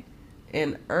fruity Sexy.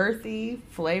 and earthy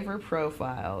flavor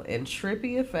profile and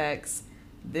trippy effects,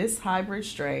 this hybrid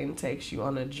strain takes you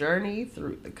on a journey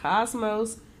through the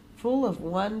cosmos full of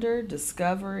wonder,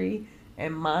 discovery,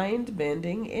 and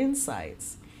mind-bending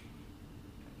insights.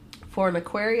 For an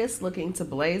Aquarius looking to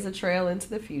blaze a trail into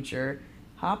the future,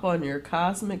 hop on your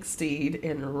cosmic steed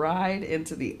and ride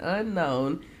into the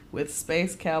unknown with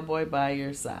Space Cowboy by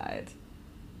your side.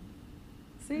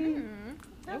 See?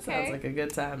 That sounds like a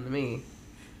good time to me.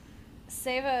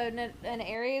 Save an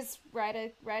Aries, ride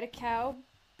a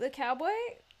cowboy?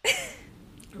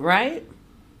 Right?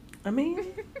 I mean,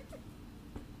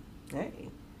 hey.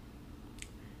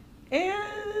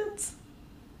 And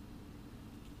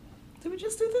did we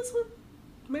just do this one?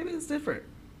 Maybe it's different.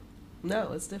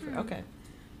 No, it's different. Okay.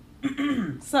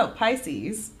 So,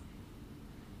 Pisces.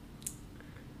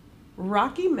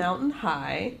 Rocky Mountain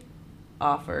High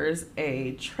offers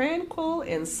a tranquil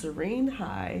and serene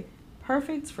high,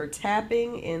 perfect for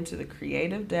tapping into the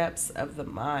creative depths of the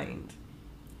mind.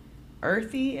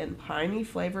 Earthy and piney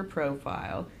flavor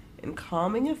profile and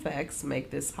calming effects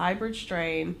make this hybrid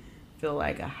strain feel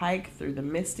like a hike through the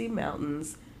misty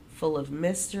mountains full of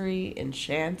mystery,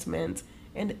 enchantment,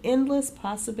 and endless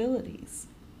possibilities.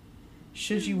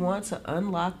 Should you want to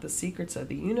unlock the secrets of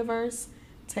the universe,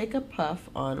 take a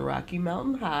puff on Rocky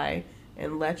Mountain High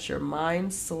and let your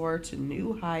mind soar to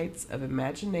new heights of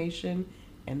imagination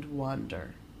and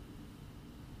wonder.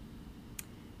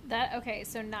 Okay,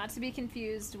 so not to be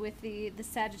confused with the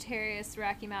Sagittarius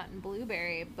Rocky Mountain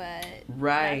Blueberry, but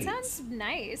Right. that sounds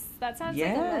nice. That sounds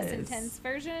like a less Yes. intense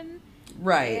version.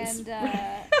 Right.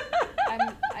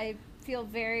 And I feel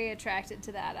very attracted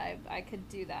to that. I could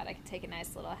do that. I could take a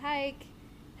nice little hike,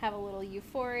 have a little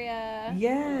euphoria.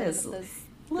 Yes. Those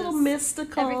Little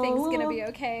mystical. everything's gonna little be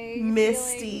okay.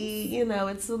 misty, you know,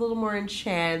 it's a little more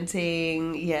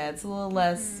enchanting. Yeah, it's a little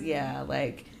less,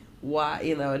 like,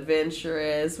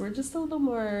 adventurous. We're just a little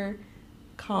more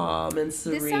calm and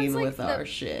serene like with our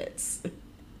shits.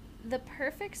 The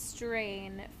perfect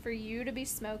strain for you to be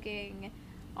smoking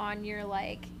on your,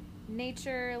 like,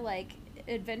 nature, like,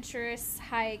 adventurous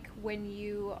hike when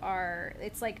you are,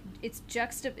 it's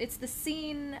the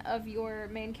scene of your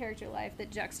main character life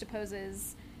that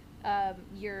juxtaposes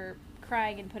your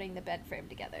crying and putting the bed frame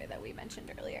together that we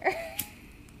mentioned earlier.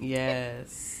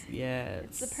 Yes.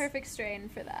 It's the perfect strain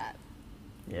for that.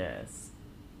 Yes.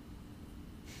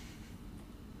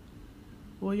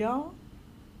 Well, y'all,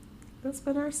 that's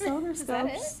been our solar Is that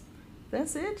scopes.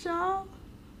 That's it, y'all.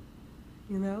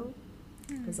 You know,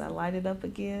 as I light it up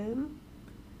again.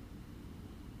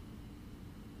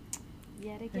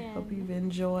 Yet I again. hope you've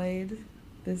enjoyed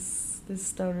this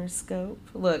stoner scope.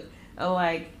 Look,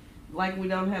 like we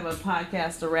don't have a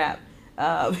podcast to wrap.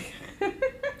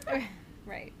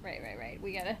 Right.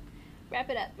 We Wrap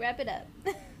it up.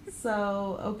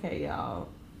 So, okay, y'all.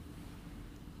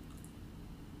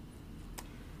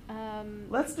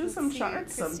 Let's do some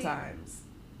charts sometimes.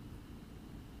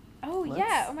 Oh,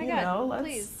 yeah. Oh, my God.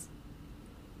 Please.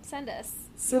 Send us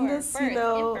your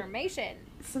information.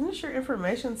 Send us your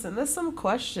information. Send us some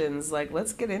questions. Like,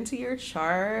 let's get into your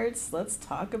charts. Let's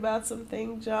talk about some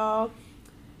things, y'all.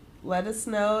 Let us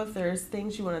know if there's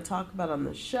things you want to talk about on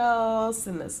the show.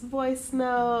 Send us voice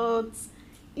notes.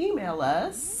 Email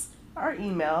us. Our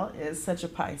email is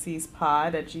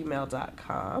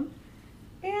suchapiscespod@gmail.com.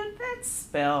 And that's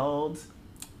spelled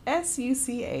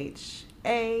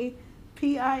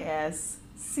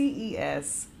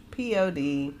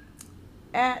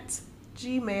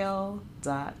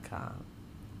SuchaPiscespod@gmail.com.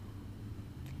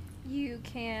 You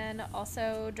can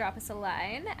also drop us a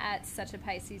line at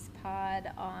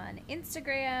suchapiscespod on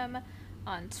Instagram,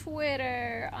 on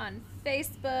Twitter, on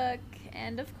Facebook,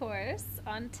 and of course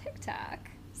on TikTok.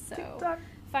 So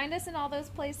find us in all those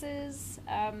places.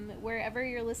 Wherever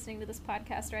you're listening to this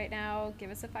podcast right now,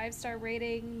 give us a 5-star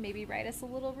rating. Maybe write us a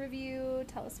little review.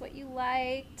 Tell us what you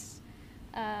liked.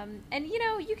 And,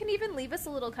 you can even leave us a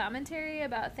little commentary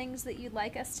about things that you'd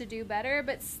like us to do better,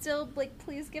 but still,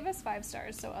 please give us 5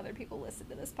 stars so other people listen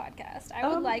to this podcast. I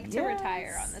would like to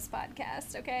retire on this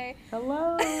podcast, okay?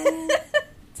 Hello.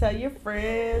 Tell your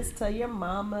friends, tell your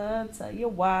mama, tell your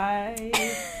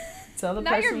wife. Tell the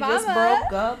person you just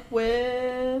broke up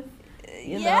with,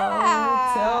 you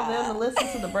know, tell them to listen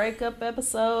to the breakup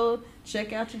episode,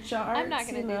 check out your charts. I'm not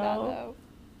going to do that, though.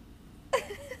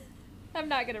 I'm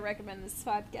not going to recommend this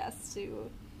podcast to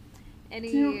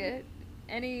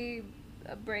any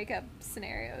breakup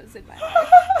scenarios in my life.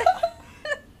 I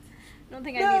don't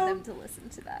think I need them to listen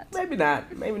to that. Maybe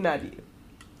not. Maybe not you.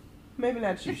 Maybe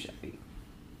not you, Shelby.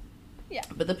 Yeah.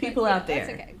 But the people out there.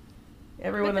 That's okay.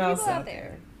 Everyone else out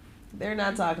there. They're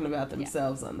not talking about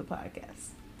themselves on the podcast.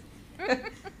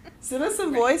 Send us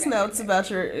some voice notes about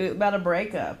a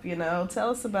breakup.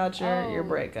 Tell us about your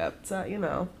breakup. So,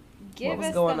 give what was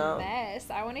us going the on. Mess.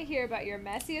 I want to hear about your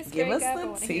messiest Give breakup. us the I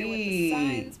want to hear what the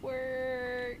signs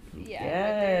were. Yeah.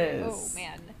 Yes. Oh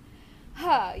man.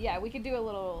 Yeah, we could do a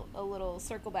little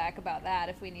circle back about that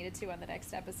if we needed to on the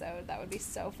next episode. That would be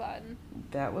so fun.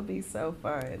 That would be so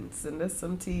fun. Send us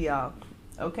some tea, y'all.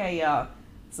 Okay, y'all.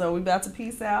 So we about to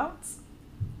peace out.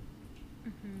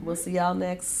 Mm-hmm. We'll see y'all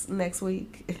next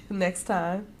week, next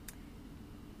time.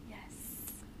 Yes.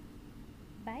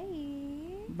 Bye.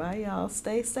 Bye, y'all.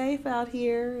 Stay safe out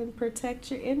here and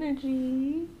protect your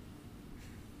energy.